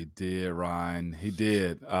catch. He did, Ryan. He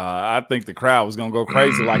did. I think the crowd was going to go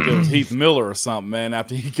crazy like it was Heath Miller or something, man,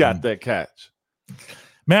 after he got that catch.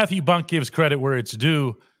 Matthew Bunk gives credit where it's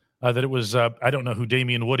due. That it was, I don't know who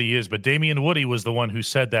Damian Woody is, but Damian Woody was the one who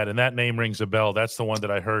said that, and that name rings a bell. That's the one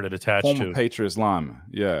that I heard it attached to. Former Patriots lineman.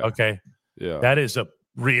 Yeah. Okay. Yeah. That is a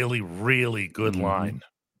really, really good line.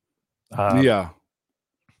 Yeah.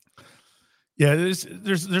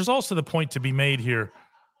 There's also the point to be made here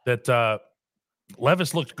that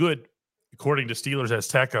Levis looked good, according to Steelers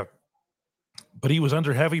Azteca, but he was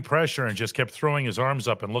under heavy pressure and just kept throwing his arms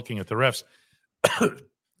up and looking at the refs.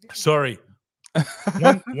 Sorry.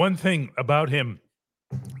 One thing about him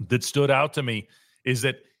that stood out to me is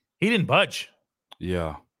that he didn't budge.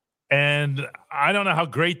 Yeah. And I don't know how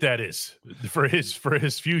great that is for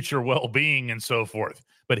his future well-being and so forth.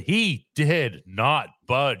 But he did not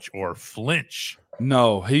budge or flinch.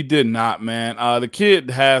 No, he did not, man. The kid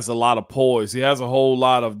has a lot of poise. He has a whole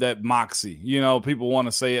lot of that moxie. You know, people want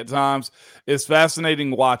to say at times. It's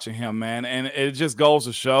fascinating watching him, man. And it just goes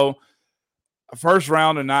to show, first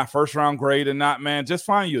round grade or not, man, just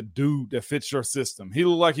find you a dude that fits your system. He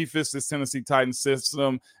looked like he fits this Tennessee Titans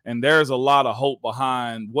system, and there's a lot of hope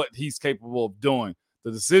behind what he's capable of doing.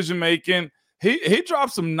 The decision-making, he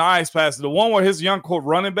dropped some nice passes. The one where his young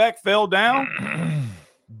running back fell down,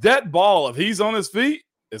 that ball, if he's on his feet,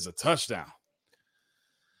 is a touchdown.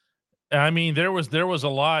 I mean, there was a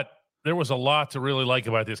lot to really like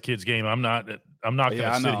about this kid's game. I'm not going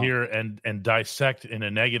to sit here and dissect in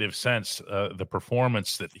a negative sense the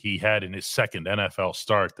performance that he had in his second NFL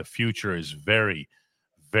start. The future is very,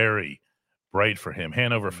 very bright for him.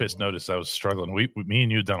 Hanover Fist noticed I was struggling. Me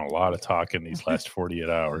and you have done a lot of talking these last 48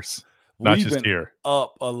 hours. Not We've just been here.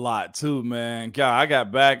 Up a lot too, man. God,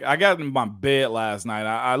 I got in my bed last night.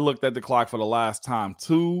 I looked at the clock for the last time.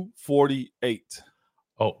 2:48.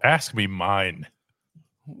 Oh, ask me mine.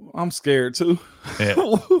 I'm scared too. Yeah.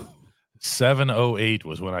 7:08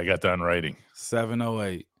 was when I got done writing.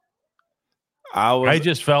 7:08. I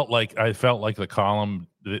just felt like the column,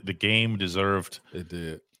 the game deserved. It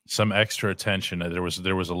did some extra attention. There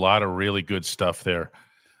was a lot of really good stuff there.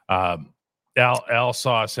 Al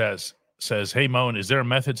Saw says, "Hey Moan, is there a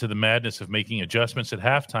method to the madness of making adjustments at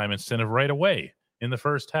halftime instead of right away in the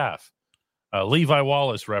first half?" Levi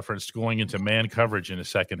Wallace referenced going into man coverage in the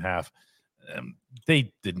second half.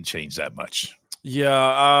 They didn't change that much.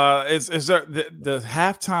 Yeah, is there the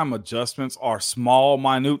halftime adjustments are small,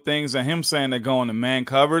 minute things, and him saying they're going to man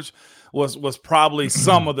coverage was probably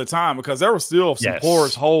some of the time, because there were still some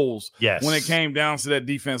porous holes when it came down to that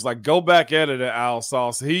defense. Like, go back at it at Al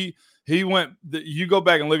Sauce. He went. You go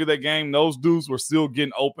back and look at that game. Those dudes were still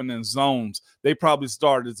getting open in zones. They probably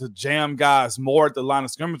started to jam guys more at the line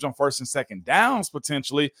of scrimmage on first and second downs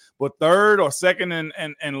potentially, but third or second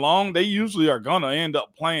and long, they usually are gonna end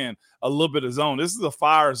up playing a little bit of zone. This is a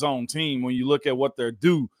fire zone team when you look at what they're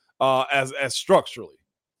due as structurally.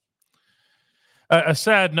 A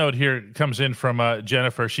sad note here comes in from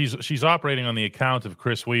Jennifer. She's operating on the account of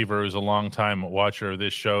Chris Weaver, who's a longtime watcher of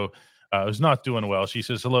this show, who's not doing well. She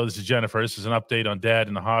says, "Hello, this is Jennifer. This is an update on Dad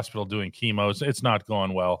in the hospital doing chemo. It's not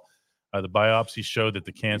going well. The biopsies show that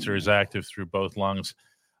the cancer is active through both lungs.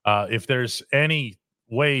 If there's any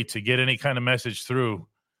way to get any kind of message through,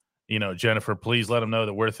 Jennifer, please let him know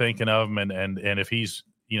that we're thinking of him, and if he's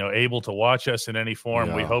able to watch us in any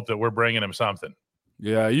form, we hope that we're bringing him something."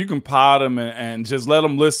 Yeah, you can pod him and just let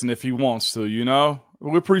him listen if he wants to.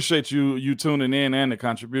 We appreciate you tuning in and the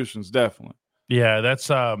contributions, definitely. Yeah, that's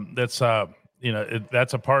a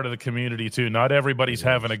part of the community too. Not everybody's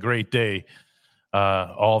having a great day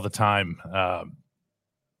all the time.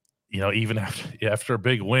 Even after a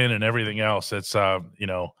big win and everything else, it's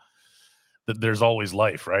there's always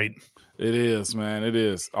life, right? It is, man. It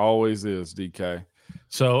is. Always is, DK.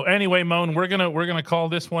 So anyway, Moan, we're gonna call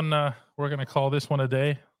this one. We're gonna call this one a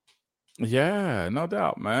day. Yeah, no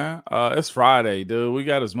doubt, man. It's Friday, dude. We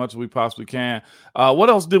got as much as we possibly can. What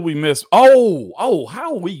else did we miss? Oh,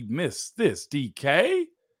 how we missed this, DK?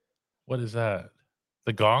 What is that?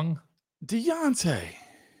 The gong? Deontay.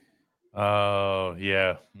 Oh,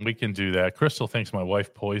 yeah, we can do that. Crystal thinks my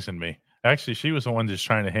wife poisoned me. Actually, she was the one just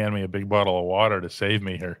trying to hand me a big bottle of water to save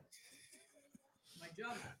me here.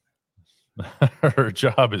 Her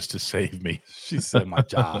job is to save me. She said my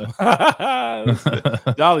job.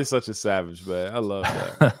 Dolly's such a savage, man. I love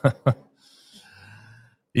that.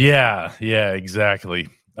 Yeah, exactly.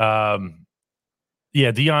 Deontay.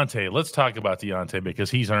 Let's talk about Deontay because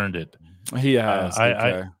he's earned it. He has.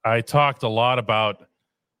 I talked a lot about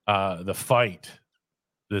the fight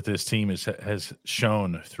that this team has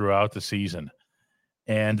shown throughout the season,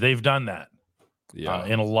 and they've done that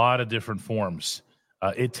in a lot of different forms.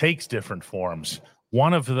 It takes different forms.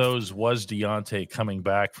 One of those was Deontay coming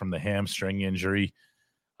back from the hamstring injury.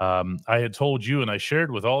 I had told you, and I shared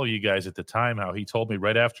with all of you guys at the time, how he told me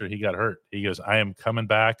right after he got hurt. He goes, "I am coming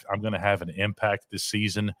back. I'm going to have an impact this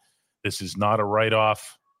season. This is not a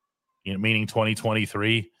write-off, meaning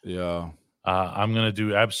 2023. Yeah. I'm going to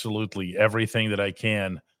do absolutely everything that I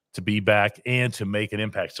can to be back and to make an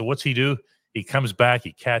impact." So what's he do? He comes back.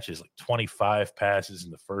 He catches like 25 passes in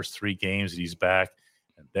the first 3 games that he's back.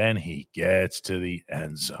 And then he gets to the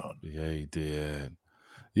end zone. Yeah, he did.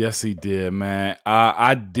 Yes, he did, man.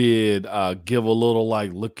 I did give a little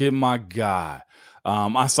look at my guy.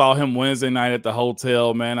 I saw him Wednesday night at the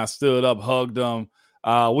hotel, man. I stood up, hugged him.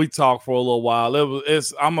 We talked for a little while.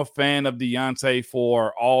 I'm a fan of Deontay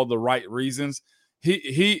for all the right reasons.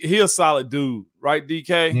 He a solid dude, right, DK?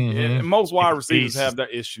 Mm-hmm. And most wide receivers have their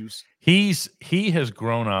issues. He has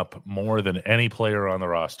grown up more than any player on the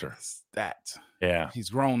roster. Yeah. He's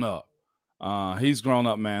grown up. He's grown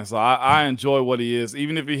up, man. So I enjoy what he is.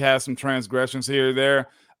 Even if he has some transgressions here or there,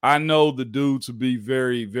 I know the dude to be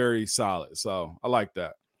very, very solid. So I like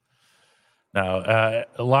that. Now,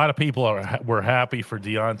 a lot of people were happy for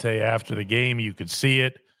Deontay after the game. You could see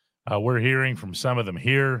it. We're hearing from some of them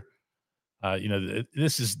here.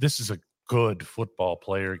 This is a good football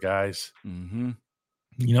player, guys. Mm-hmm.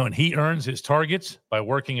 And he earns his targets by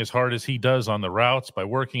working as hard as he does on the routes, by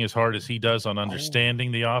working as hard as he does on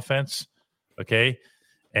understanding the offense. Okay.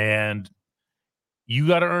 And you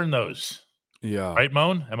got to earn those. Yeah. Right,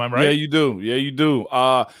 Moan? Am I right? Yeah, you do.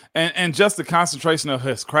 And just the concentration of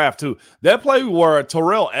his craft, too. That play where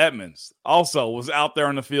Terrell Edmonds also was out there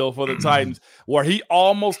on the field for the Titans, where he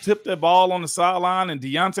almost tipped that ball on the sideline, and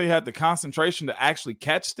Deontay had the concentration to actually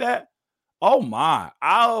catch that. Oh, my.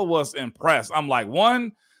 I was impressed. I'm like,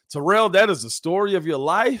 Terrell, that is the story of your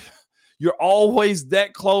life. You're always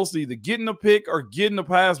that close to either getting a pick or getting a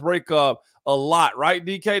pass breakup a lot, right,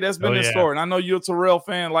 DK? That's been the story. And I know you're a Terrell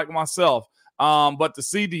fan like myself. But to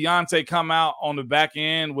see Deontay come out on the back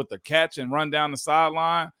end with the catch and run down the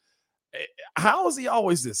sideline, how is he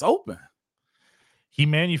always this open? He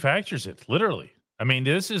manufactures it, literally. I mean,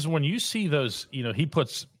 this is when you see those, he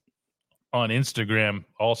puts on Instagram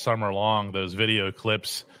all summer long those video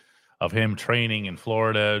clips of him training in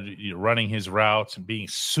Florida, running his routes and being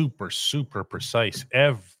super, super precise.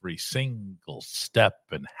 Every single step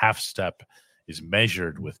and half step is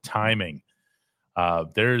measured with timing.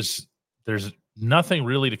 There's nothing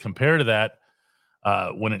really to compare to that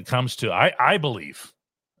when it comes to, I believe,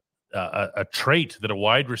 a trait that a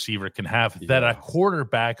wide receiver can have that a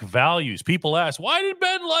quarterback values. People ask, why did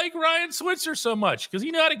Ben like Ryan Switzer so much? Because he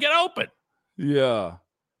knew how to get open. Yeah.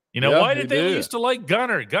 Why did they used to like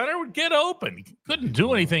Gunner? Gunner would get open. He couldn't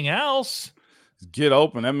do anything else. Get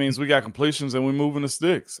open. That means we got completions and we're moving the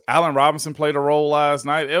sticks. Allen Robinson played a role last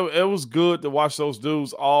night. It was good to watch those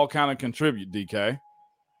dudes all kind of contribute, DK.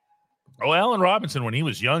 Oh, Allen Robinson, when he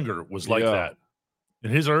was younger, was like that. In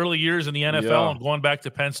his early years in the NFL and going back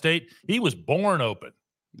to Penn State, he was born open.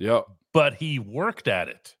 Yep. But he worked at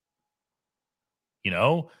it. You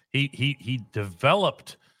know, he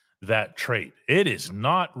developed that trait. It is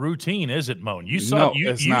not routine, is it, Moan? You saw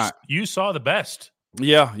you saw the best.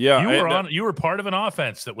 Yeah. You were part of an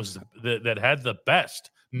offense that had the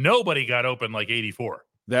best. Nobody got open like 84.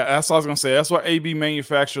 That's what I was going to say. That's why AB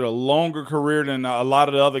manufactured a longer career than a lot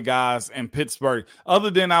of the other guys in Pittsburgh. Other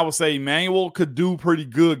than, I would say, Emmanuel could do pretty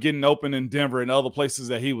good getting open in Denver and other places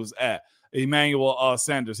that he was at. Emmanuel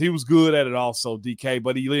Sanders, he was good at it also, DK,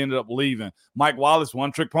 but he ended up leaving. Mike Wallace,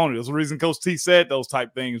 one-trick pony. That's the reason Coach T said those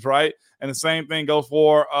type things, right? And the same thing goes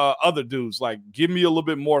for other dudes. Like, give me a little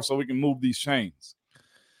bit more so we can move these chains.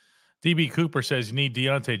 DB Cooper says you need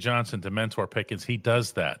Deontay Johnson to mentor Pickens. He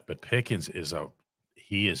does that, but Pickens is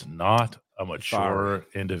not a mature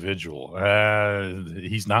individual.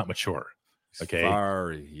 He's not mature. Okay.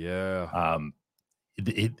 Sorry. Yeah.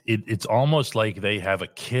 It's almost like they have a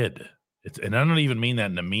kid. And I don't even mean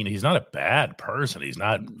that in a mean. He's not a bad person. He's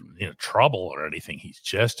not in trouble or anything. He's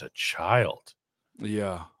just a child.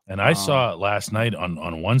 Yeah. And I saw it last night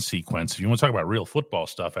on one sequence. If you want to talk about real football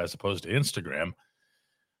stuff as opposed to Instagram,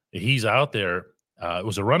 he's out there. It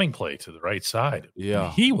was a running play to the right side.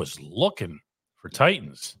 Yeah. He was looking for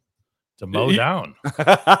Titans to mow down.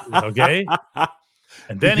 Okay.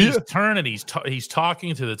 And then he's turning. He's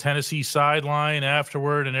talking to the Tennessee sideline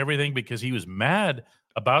afterward and everything because he was mad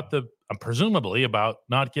about presumably about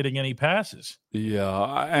not getting any passes.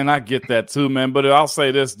 Yeah, and I get that too, man. But I'll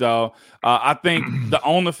say this, though. I think the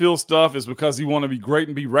on-the-field stuff is because you want to be great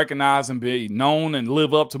and be recognized and be known and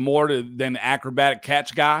live up to more than the acrobatic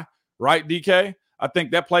catch guy, right, DK? I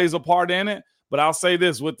think that plays a part in it. But I'll say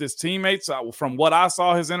this, with his teammates, from what I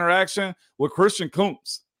saw his interaction with Christian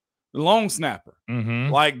Kuntz, the long snapper,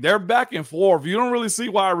 like they're back and forth. You don't really see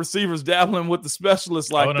wide receivers dabbling with the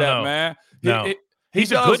specialists like man. No.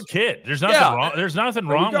 He's a good kid. There's nothing wrong. There's nothing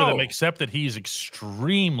wrong with him except that he's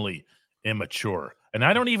extremely immature. And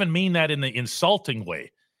I don't even mean that in the insulting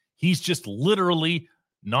way. He's just literally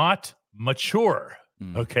not mature.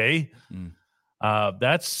 Okay.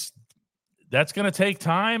 That's going to take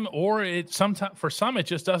time, or for some it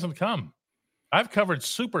just doesn't come. I've covered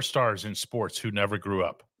superstars in sports who never grew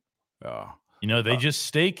up. You know, they just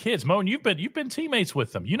stay kids. Mo, and you've been teammates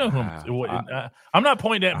with them. You know whom. I'm not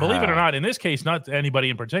pointing at. Believe it or not, in this case, not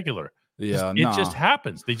anybody in particular. Yeah, it just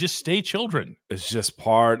happens. They just stay children. It's just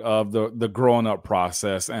part of the growing up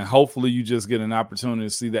process, and hopefully, you just get an opportunity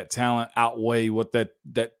to see that talent outweigh what that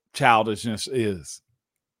childishness is.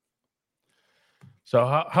 So,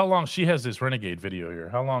 how long? She has this Renegade video here.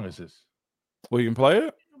 How long is this? Well, you can play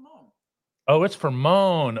it. Oh, it's for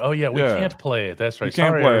Moan. Oh, yeah, we can't play it. That's right.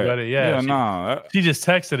 Sorry, everybody. Yeah, she just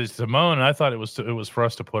texted it to Moan, and I thought it was for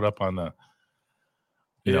us to put up on the,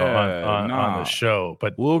 on the show.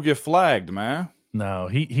 But we'll get flagged, man. No,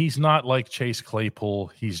 he's not like Chase Claypool.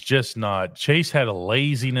 He's just not. Chase had a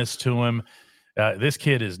laziness to him. This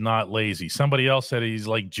kid is not lazy. Somebody else said he's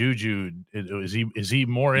like Juju. Is he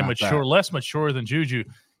more immature, less mature than Juju?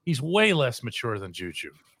 He's way less mature than Juju.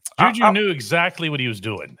 Juju knew exactly what he was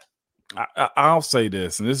doing. I'll say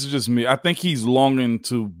this, and this is just me. I think he's longing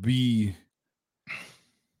to be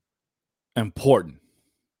important.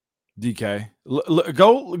 DK,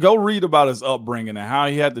 go read about his upbringing and how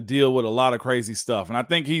he had to deal with a lot of crazy stuff. And I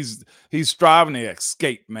think he's striving to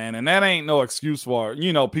escape, man. And that ain't no excuse for,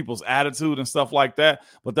 people's attitude and stuff like that.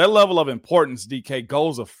 But that level of importance, DK,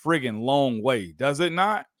 goes a friggin' long way. Does it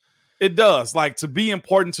not? It does. Like, to be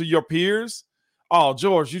important to your peers. Oh,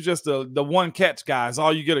 George, you just the one catch guy is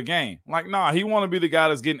all you get a game. Like, nah, he want to be the guy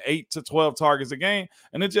that's getting 8 to 12 targets a game.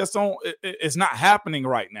 And it's not happening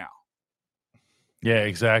right now. Yeah,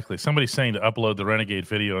 exactly. Somebody's saying to upload the Renegade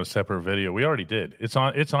video in a separate video. We already did. It's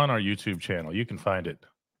on our YouTube channel. You can find it.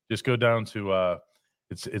 Just go down to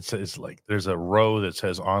it's like there's a row that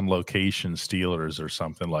says On Location Steelers or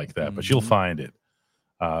something like that, but you'll find it.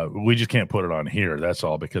 We just can't put it on here. That's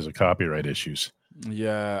all because of copyright issues.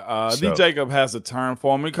 Yeah. D. Jacob has a term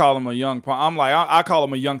for him. We call him a young I'm like, I call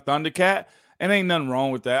him a young Thundercat, and ain't nothing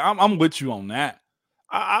wrong with that. I'm with you on that.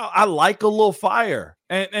 I like a little fire.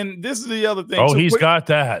 And this is the other thing. Oh, he's got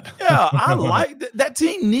that. Yeah, I like that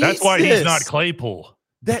team needs That's why this. He's not Claypool.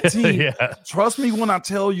 That team, trust me when I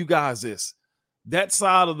tell you guys this, that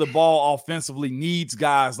side of the ball offensively needs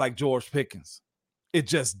guys like George Pickens. It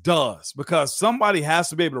just does, because somebody has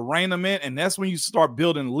to be able to rein them in, and that's when you start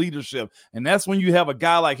building leadership, and that's when you have a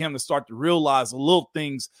guy like him to start to realize the little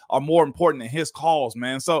things are more important than his calls,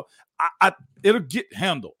 man. So it'll get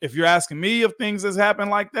handled. If you're asking me if things has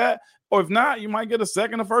happened like that, or if not, you might get a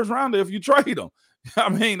second or first rounder if you trade them. I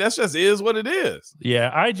mean, that's just is what it is.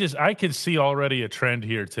 Yeah, I can see already a trend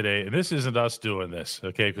here today, and this isn't us doing this,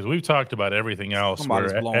 okay? Because we've talked about everything else.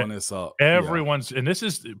 Somebody's blowing this up. Everyone's, and this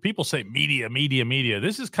is, people say media.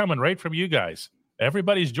 This is coming right from you guys.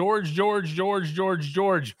 Everybody's George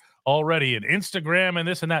already, and Instagram and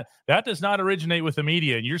this and that. That does not originate with the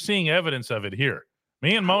media, and you're seeing evidence of it here.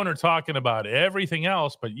 Me and Moan are talking about everything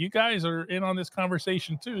else, but you guys are in on this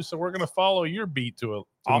conversation too, so we're going to follow your beat to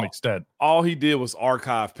an extent. All he did was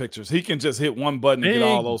archive pictures. He can just hit one button and get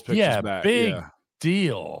all those pictures back. Big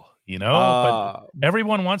deal, you know. But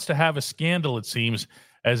everyone wants to have a scandal, it seems,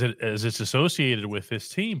 as it's associated with this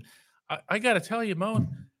team. I got to tell you, Moan,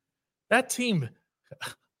 that team.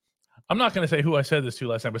 I'm not going to say who I said this to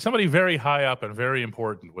last time, but somebody very high up and very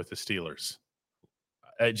important with the Steelers.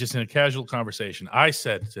 Just in a casual conversation, I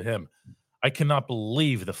said to him, I cannot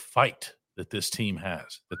believe the fight that this team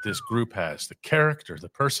has, that this group has, the character, the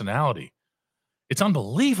personality. It's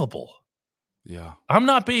unbelievable. Yeah. I'm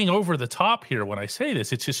not being over the top here when I say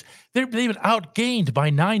this. It's just they've been outgained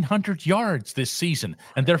by 900 yards this season,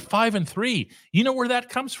 and they're 5-3. You know where that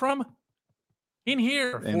comes from? In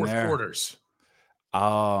here, fourth quarters.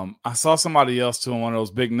 I saw somebody else too on one of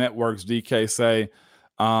those big networks, DK, say,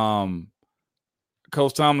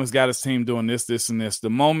 Coach Tomlin's got his team doing this, and this. The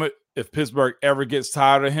moment if Pittsburgh ever gets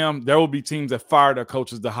tired of him, there will be teams that fire their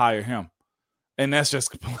coaches to hire him. And that's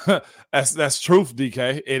just that's truth,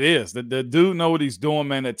 DK. It is. The dude know what he's doing,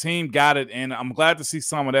 man. The team got it, and I'm glad to see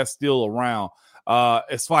some of that still around.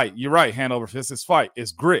 It's fight. You're right, hand over fist. It's fight.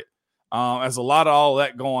 It's grit. There's a lot of all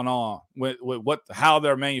that going on with how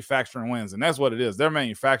they're manufacturing wins, and that's what it is. They're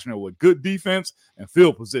manufacturing it with good defense and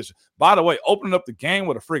field position. By the way, opening up the game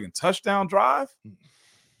with a freaking touchdown drive.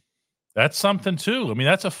 That's something too. I mean,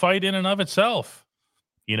 that's a fight in and of itself.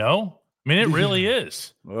 You know, I mean, it really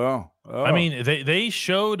is. Well, I mean, they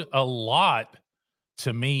showed a lot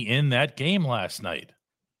to me in that game last night.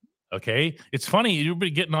 Okay, it's funny you've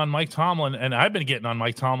been getting on Mike Tomlin, and I've been getting on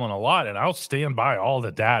Mike Tomlin a lot, and I'll stand by all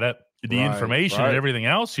the data, the information, and everything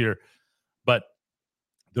else here. But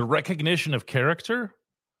the recognition of character,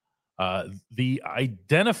 the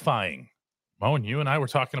identifying. Moan, you and I were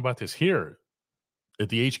talking about this here at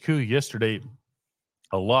the HQ yesterday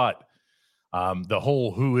a lot. The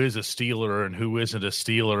whole who is a Steeler and who isn't a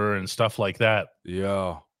Steeler and stuff like that.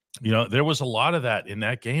 Yeah. You know, there was a lot of that in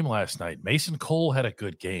that game last night. Mason Cole had a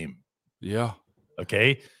good game. Yeah.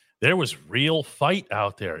 Okay. There was real fight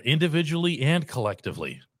out there, individually and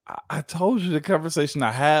collectively. I told you the conversation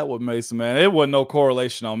I had with Mason, man. It wasn't no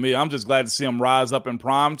correlation on me. I'm just glad to see him rise up in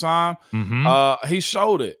prime time. Mm-hmm. He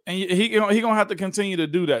showed it, and he gonna have to continue to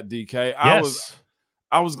do that. DK, Yes.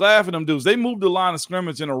 I was glad for them dudes. They moved the line of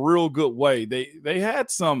scrimmage in a real good way. They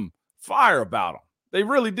had some fire about them. They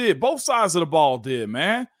really did. Both sides of the ball did,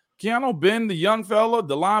 man. Keanu Ben, the young fella,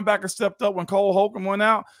 the linebacker stepped up when Cole Holcomb went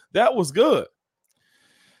out. That was good.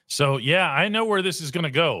 So, yeah, I know where this is going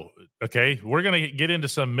to go, okay? We're going to get into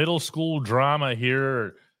some middle school drama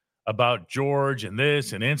here about George and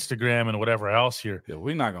this and Instagram and whatever else here. Yeah,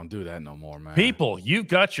 we're not going to do that no more, man. People, you've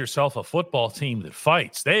got yourself a football team that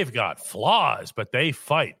fights. They've got flaws, but they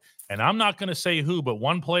fight. And I'm not going to say who, but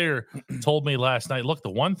one player told me last night, look, the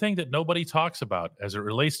one thing that nobody talks about as it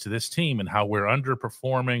relates to this team and how we're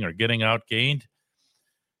underperforming or getting outgained,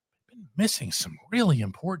 we've been missing some really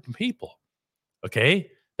important people,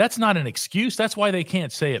 okay? That's not an excuse. That's why they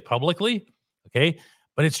can't say it publicly, okay?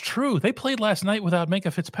 But it's true. They played last night without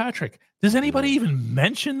Minkah Fitzpatrick. Does anybody even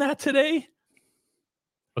mention that today?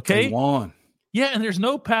 Okay. They won. Yeah, and there's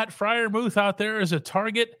no Pat Freiermuth out there as a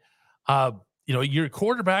target. You know, your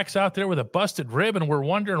quarterback's out there with a busted rib, and we're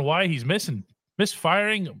wondering why he's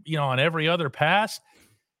misfiring, you know, on every other pass.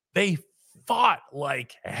 They fought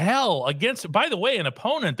like hell against, by the way, an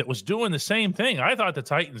opponent that was doing the same thing. I thought the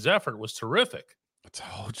Titans' effort was terrific. I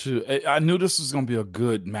told you. I knew this was going to be a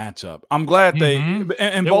good matchup. I'm glad they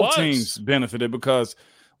and both teams benefited because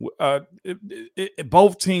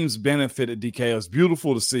both teams benefited, DK. It was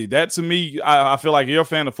beautiful to see. That, to me, I feel like you're a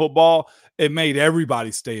fan of football. It made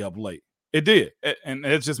everybody stay up late. It did. And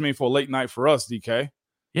it's just mean for a late night for us, DK.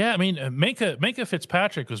 Yeah, I mean, Minkah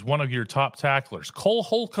Fitzpatrick was one of your top tacklers. Cole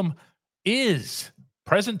Holcomb is,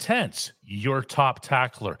 present tense, your top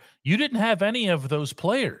tackler. You didn't have any of those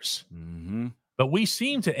players. Mm-hmm. But we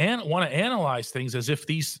seem to want to analyze things as if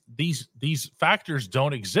these factors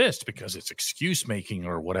don't exist because it's excuse making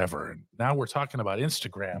or whatever. And now we're talking about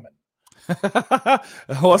Instagram.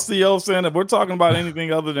 What's the old saying? If we're talking about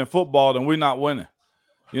anything other than football, then we're not winning.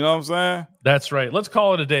 You know what I'm saying? That's right. Let's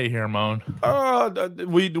call it a day here, Moan.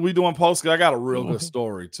 We doing post. I got a real good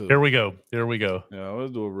story too. Here we go. Yeah,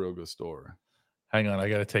 let's do a real good story. Hang on, I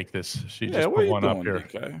got to take this. She just put one up here.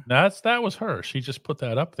 DK? That was her. She just put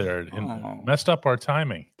that up there and messed up our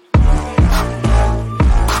timing.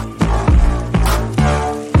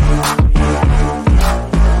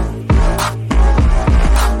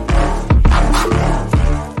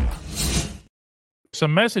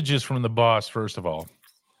 Some messages from the boss, first of all.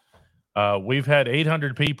 We've had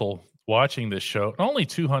 800 people watching this show, only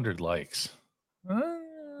 200 likes. Come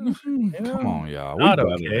on, y'all. Not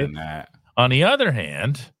okay. Than that. On the other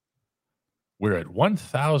hand, we're at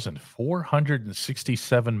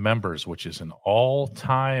 1,467 members, which is an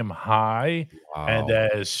all-time high. Wow. And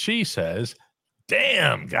as she says,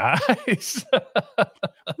 damn, guys.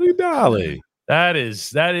 Dolly. That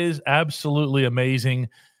is absolutely amazing.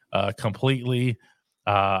 Completely.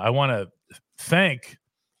 I want to thank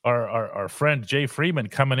our friend Jay Freeman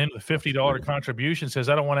coming in with a $50 contribution. Says,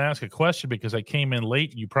 I don't want to ask a question because I came in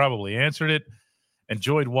late. You probably answered it.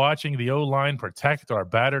 Enjoyed watching the O-line protect our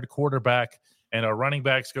battered quarterback and our running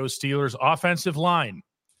backs go Steelers. Offensive line,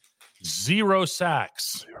 0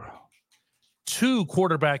 sacks. 2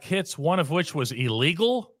 quarterback hits, one of which was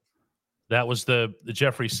illegal. That was the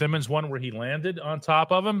Jeffrey Simmons one where he landed on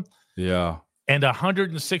top of him. Yeah. And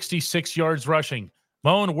 166 yards rushing.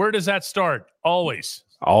 Moan, where does that start? Always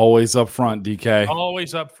up front, DK.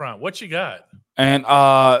 Always up front. What you got? And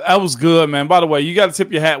that was good, man. By the way, you got to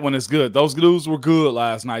tip your hat when it's good. Those dudes were good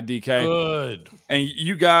last night, DK. Good. And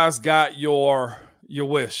you guys got your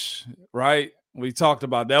wish, right? We talked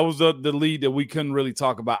about that was the lead that we couldn't really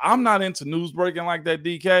talk about. I'm not into news breaking like that,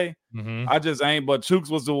 DK. Mm-hmm. I just ain't. But Chooks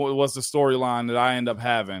was the storyline that I end up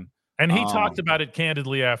having. And he talked about it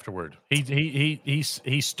candidly afterward.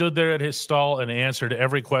 He stood there at his stall and answered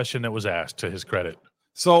every question that was asked, to his credit.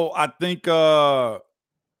 So I think I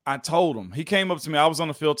told him. He came up to me. I was on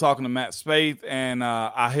the field talking to Matt Spaeth, and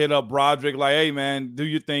I hit up Broderick like, hey, man, do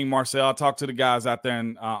your thing, Marcel. I talked to the guys out there,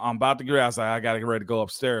 and I'm about to get ready. I was like, I got to get ready to go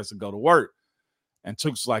upstairs and go to work. And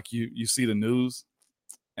Chooks like, you see the news?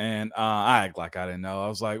 And I act like I didn't know. I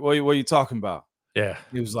was like, what are you talking about? Yeah.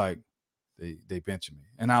 He was like, they benching me.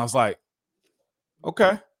 And I was like,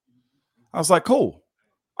 okay. I was like, cool.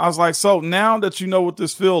 I was like, so now that you know what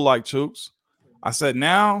this feels like, Chooks, I said,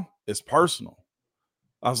 now it's personal.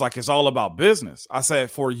 I was like, it's all about business. I said,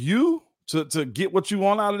 for you to get what you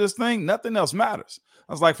want out of this thing, nothing else matters.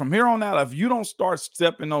 I was like, from here on out, if you don't start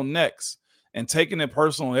stepping on necks and taking it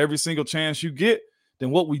personal every single chance you get, then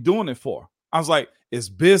what we doing it for? I was like, it's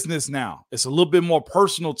business now. It's a little bit more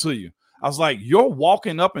personal to you. I was like, you're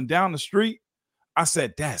walking up and down the street. I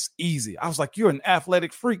said, that's easy. I was like, you're an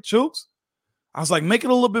athletic freak, Chooks. I was like, make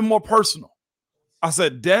it a little bit more personal. I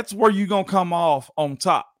said, that's where you're going to come off on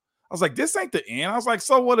top. I was like, this ain't the end. I was like,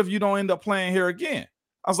 so what if you don't end up playing here again?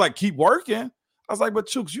 I was like, keep working. I was like, but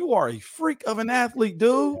Chooks, you are a freak of an athlete,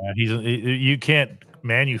 dude. Yeah, you can't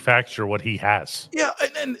manufacture what he has. Yeah,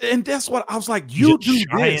 and that's what I was like, you do this.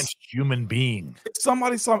 Giant human being.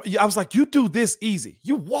 Somebody saw me. I was like, you do this easy.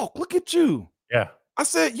 You walk. Look at you. Yeah. I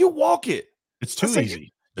said, you walk it. It's too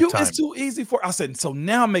easy. It's too easy for. I said, so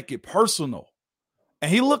now make it personal. And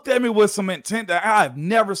he looked at me with some intent that I've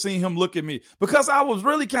never seen him look at me, because I was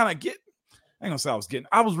really kind of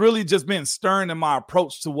I was really just being stern in my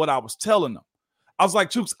approach to what I was telling them. I was like,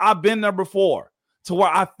 Chooks, I've been there before to where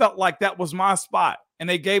I felt like that was my spot and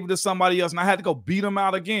they gave it to somebody else and I had to go beat them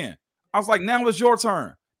out again. I was like, now it's your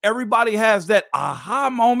turn. Everybody has that aha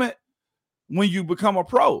moment when you become a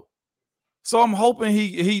pro. So I'm hoping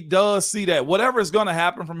he does see that. Whatever is going to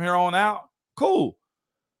happen from here on out, cool.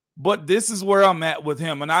 But this is where I'm at with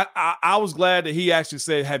him. And I was glad that he actually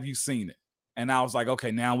said, have you seen it? And I was like,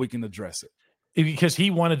 okay, now we can address it. Because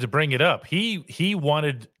he wanted to bring it up. He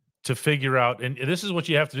wanted to figure out, and this is what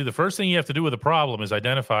you have to do. The first thing you have to do with a problem is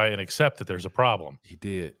identify and accept that there's a problem. He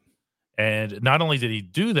did. And not only did he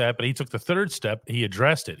do that, but he took the third step. He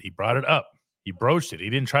addressed it. He brought it up. He broached it.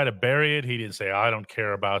 He didn't try to bury it. He didn't say, I don't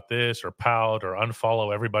care about this, or pout, or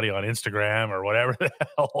unfollow everybody on Instagram, or whatever the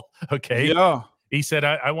hell. Okay. Yeah. He said,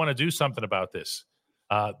 I want to do something about this.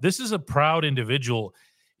 This is a proud individual.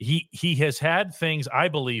 He has had things, I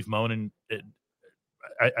believe, Moan, and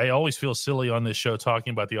I always feel silly on this show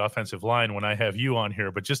talking about the offensive line when I have you on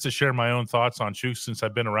here, but just to share my own thoughts on Chooks since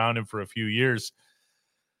I've been around him for a few years.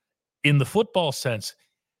 In the football sense,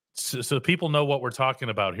 so people know what we're talking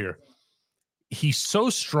about here, he's so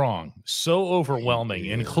strong, so overwhelming,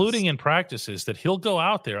 including in practices, that he'll go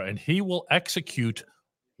out there and he will execute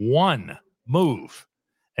one move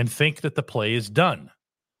and think that the play is done.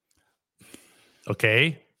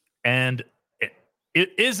 Okay? And it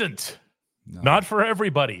isn't. No. Not for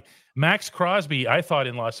everybody. Max Crosby, I thought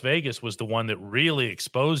in Las Vegas, was the one that really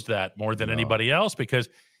exposed that more than anybody else, because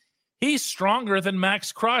He's stronger than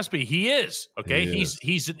Max Crosby. He is. Okay.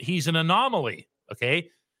 He's an anomaly. Okay.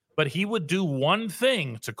 But he would do one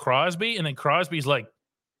thing to Crosby, and then Crosby's like,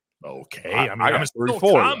 okay, I'm still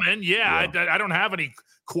coming. Yeah. I don't have any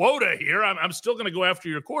quota here. I'm still going to go after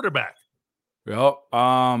your quarterback. Yep.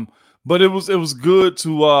 But it was good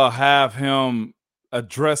to have him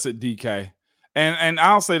address it, DK. And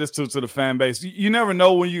I'll say this too to the fan base. You never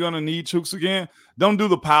know when you're gonna need Chooks again. Don't do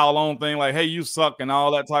the pile on thing like, hey, you suck and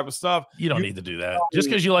all that type of stuff. You don't need to do that. Just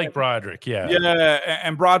because you like Broderick. Yeah. Yeah.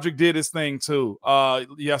 And Broderick did his thing too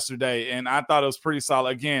yesterday. And I thought it was pretty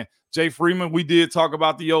solid. Again, Jay Freeman, we did talk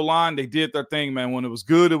about the O-line. They did their thing, man. When it was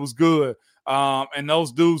good, it was good. And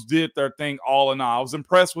those dudes did their thing all in all. I was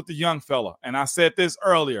impressed with the young fella. And I said this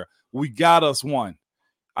earlier. We got us one.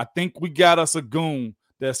 I think we got us a goon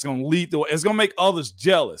that's going to lead the way. It's going to make others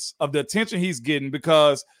jealous of the attention he's getting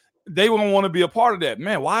because they won't want to be a part of that.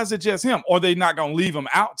 Man, why is it just him? Or they not going to leave him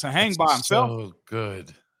out to hang by himself. So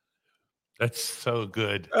good. That's so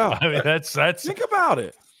good. Oh, I mean, that's think about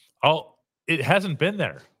it. Oh, it hasn't been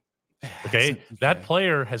there. Okay. That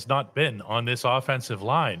player has not been on this offensive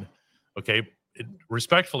line. Okay.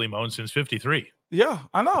 Respectfully, Moan, since 53. Yeah,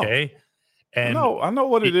 I know. Okay. And I know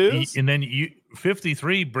what it is. And then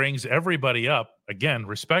 53 brings everybody up again,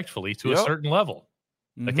 respectfully, to a certain level.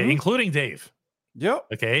 Okay, including Dave. Yep.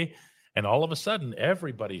 Okay. And all of a sudden,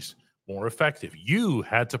 everybody's more effective. You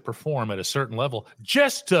had to perform at a certain level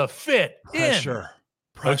just to fit in. Pressure.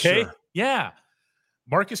 Okay. Yeah.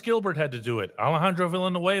 Marcus Gilbert had to do it. Alejandro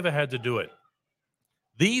Villanueva had to do it.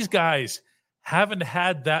 These guys haven't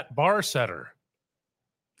had that bar setter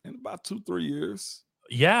in about 2-3 years.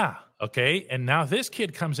 Yeah. Okay. And now this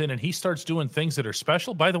kid comes in and he starts doing things that are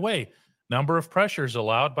special. By the way, number of pressures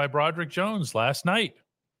allowed by Broderick Jones last night.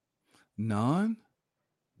 None.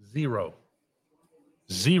 Zero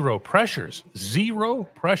pressures. Zero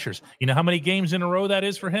pressures. You know how many games in a row that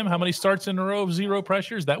is for him? How many starts in a row of zero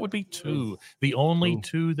pressures? That would be 2. The only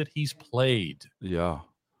 2 that he's played. Yeah.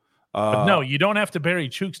 But no, you don't have to bury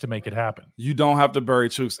Chooks to make it happen. You don't have to bury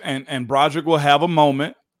Chooks. And Broderick will have a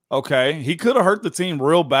moment. Okay, he could have hurt the team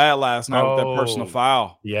real bad last night with that personal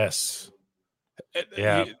foul. Yes.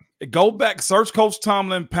 Yeah. Go back, search Coach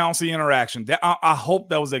Tomlin Pouncey interaction. I hope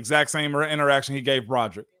that was the exact same interaction he gave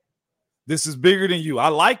Broderick. This is bigger than you. I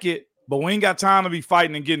like it, but we ain't got time to be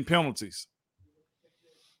fighting and getting penalties.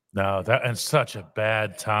 No, and such a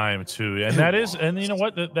bad time too. And that is, and you know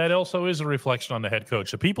what? That also is a reflection on the head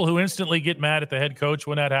coach. The people who instantly get mad at the head coach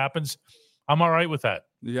when that happens, I'm all right with that.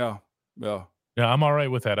 Yeah. Yeah, I'm all right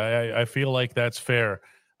with that. I feel like that's fair.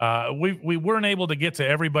 We weren't able to get to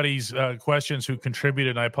everybody's questions who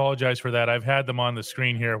contributed, and I apologize for that. I've had them on the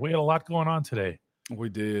screen here. We had a lot going on today. We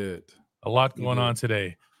did. A lot going on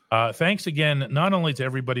today. Thanks again, not only to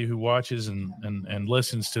everybody who watches and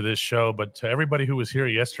listens to this show, but to everybody who was here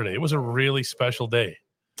yesterday. It was a really special day.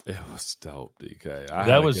 It was dope, DK. I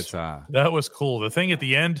had a good time. That was cool. The thing at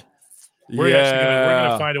the end, we're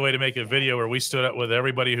going to find a way to make a video where we stood up with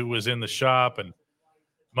everybody who was in the shop, and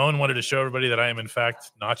Moan wanted to show everybody that I am, in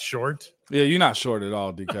fact, not short. Yeah, you're not short at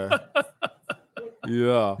all, DK.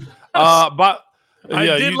 Yeah. But I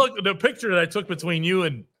did look at the picture that I took between you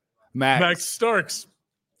and Max Starks.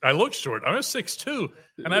 I look short. I'm a 6'2",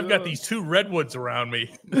 and I've got these 2 redwoods around me.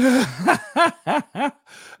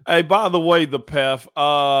 Hey, by the way, the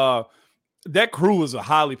PEF, that crew is a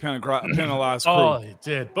highly penalized crew. Oh, it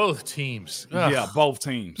did. Both teams. Ugh. Yeah, both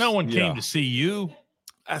teams. No one came to see you.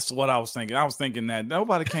 That's what I was thinking. I was thinking that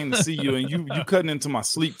nobody came to see you, and you cutting into my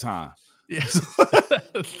sleep time. Yes.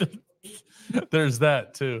 There's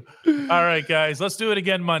that, too. All right, guys. Let's do it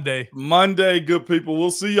again Monday. Monday, good people. We'll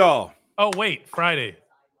see y'all. Oh, wait. Friday.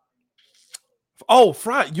 Oh,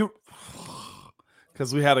 Friday.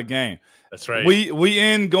 Because we had a game. That's right. We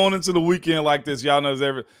end going into the weekend like this. Y'all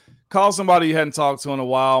know call somebody you hadn't talked to in a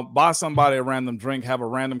while. Buy somebody a random drink. Have a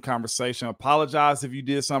random conversation. Apologize if you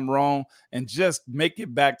did something wrong. And just make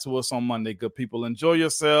it back to us on Monday, good people. Enjoy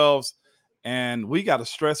yourselves. And we got a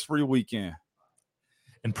stress-free weekend.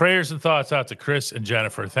 And prayers and thoughts out to Chris and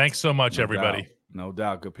Jennifer. Thanks so much, everybody. No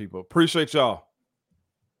doubt, good people. Appreciate y'all.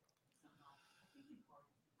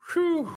 Whew.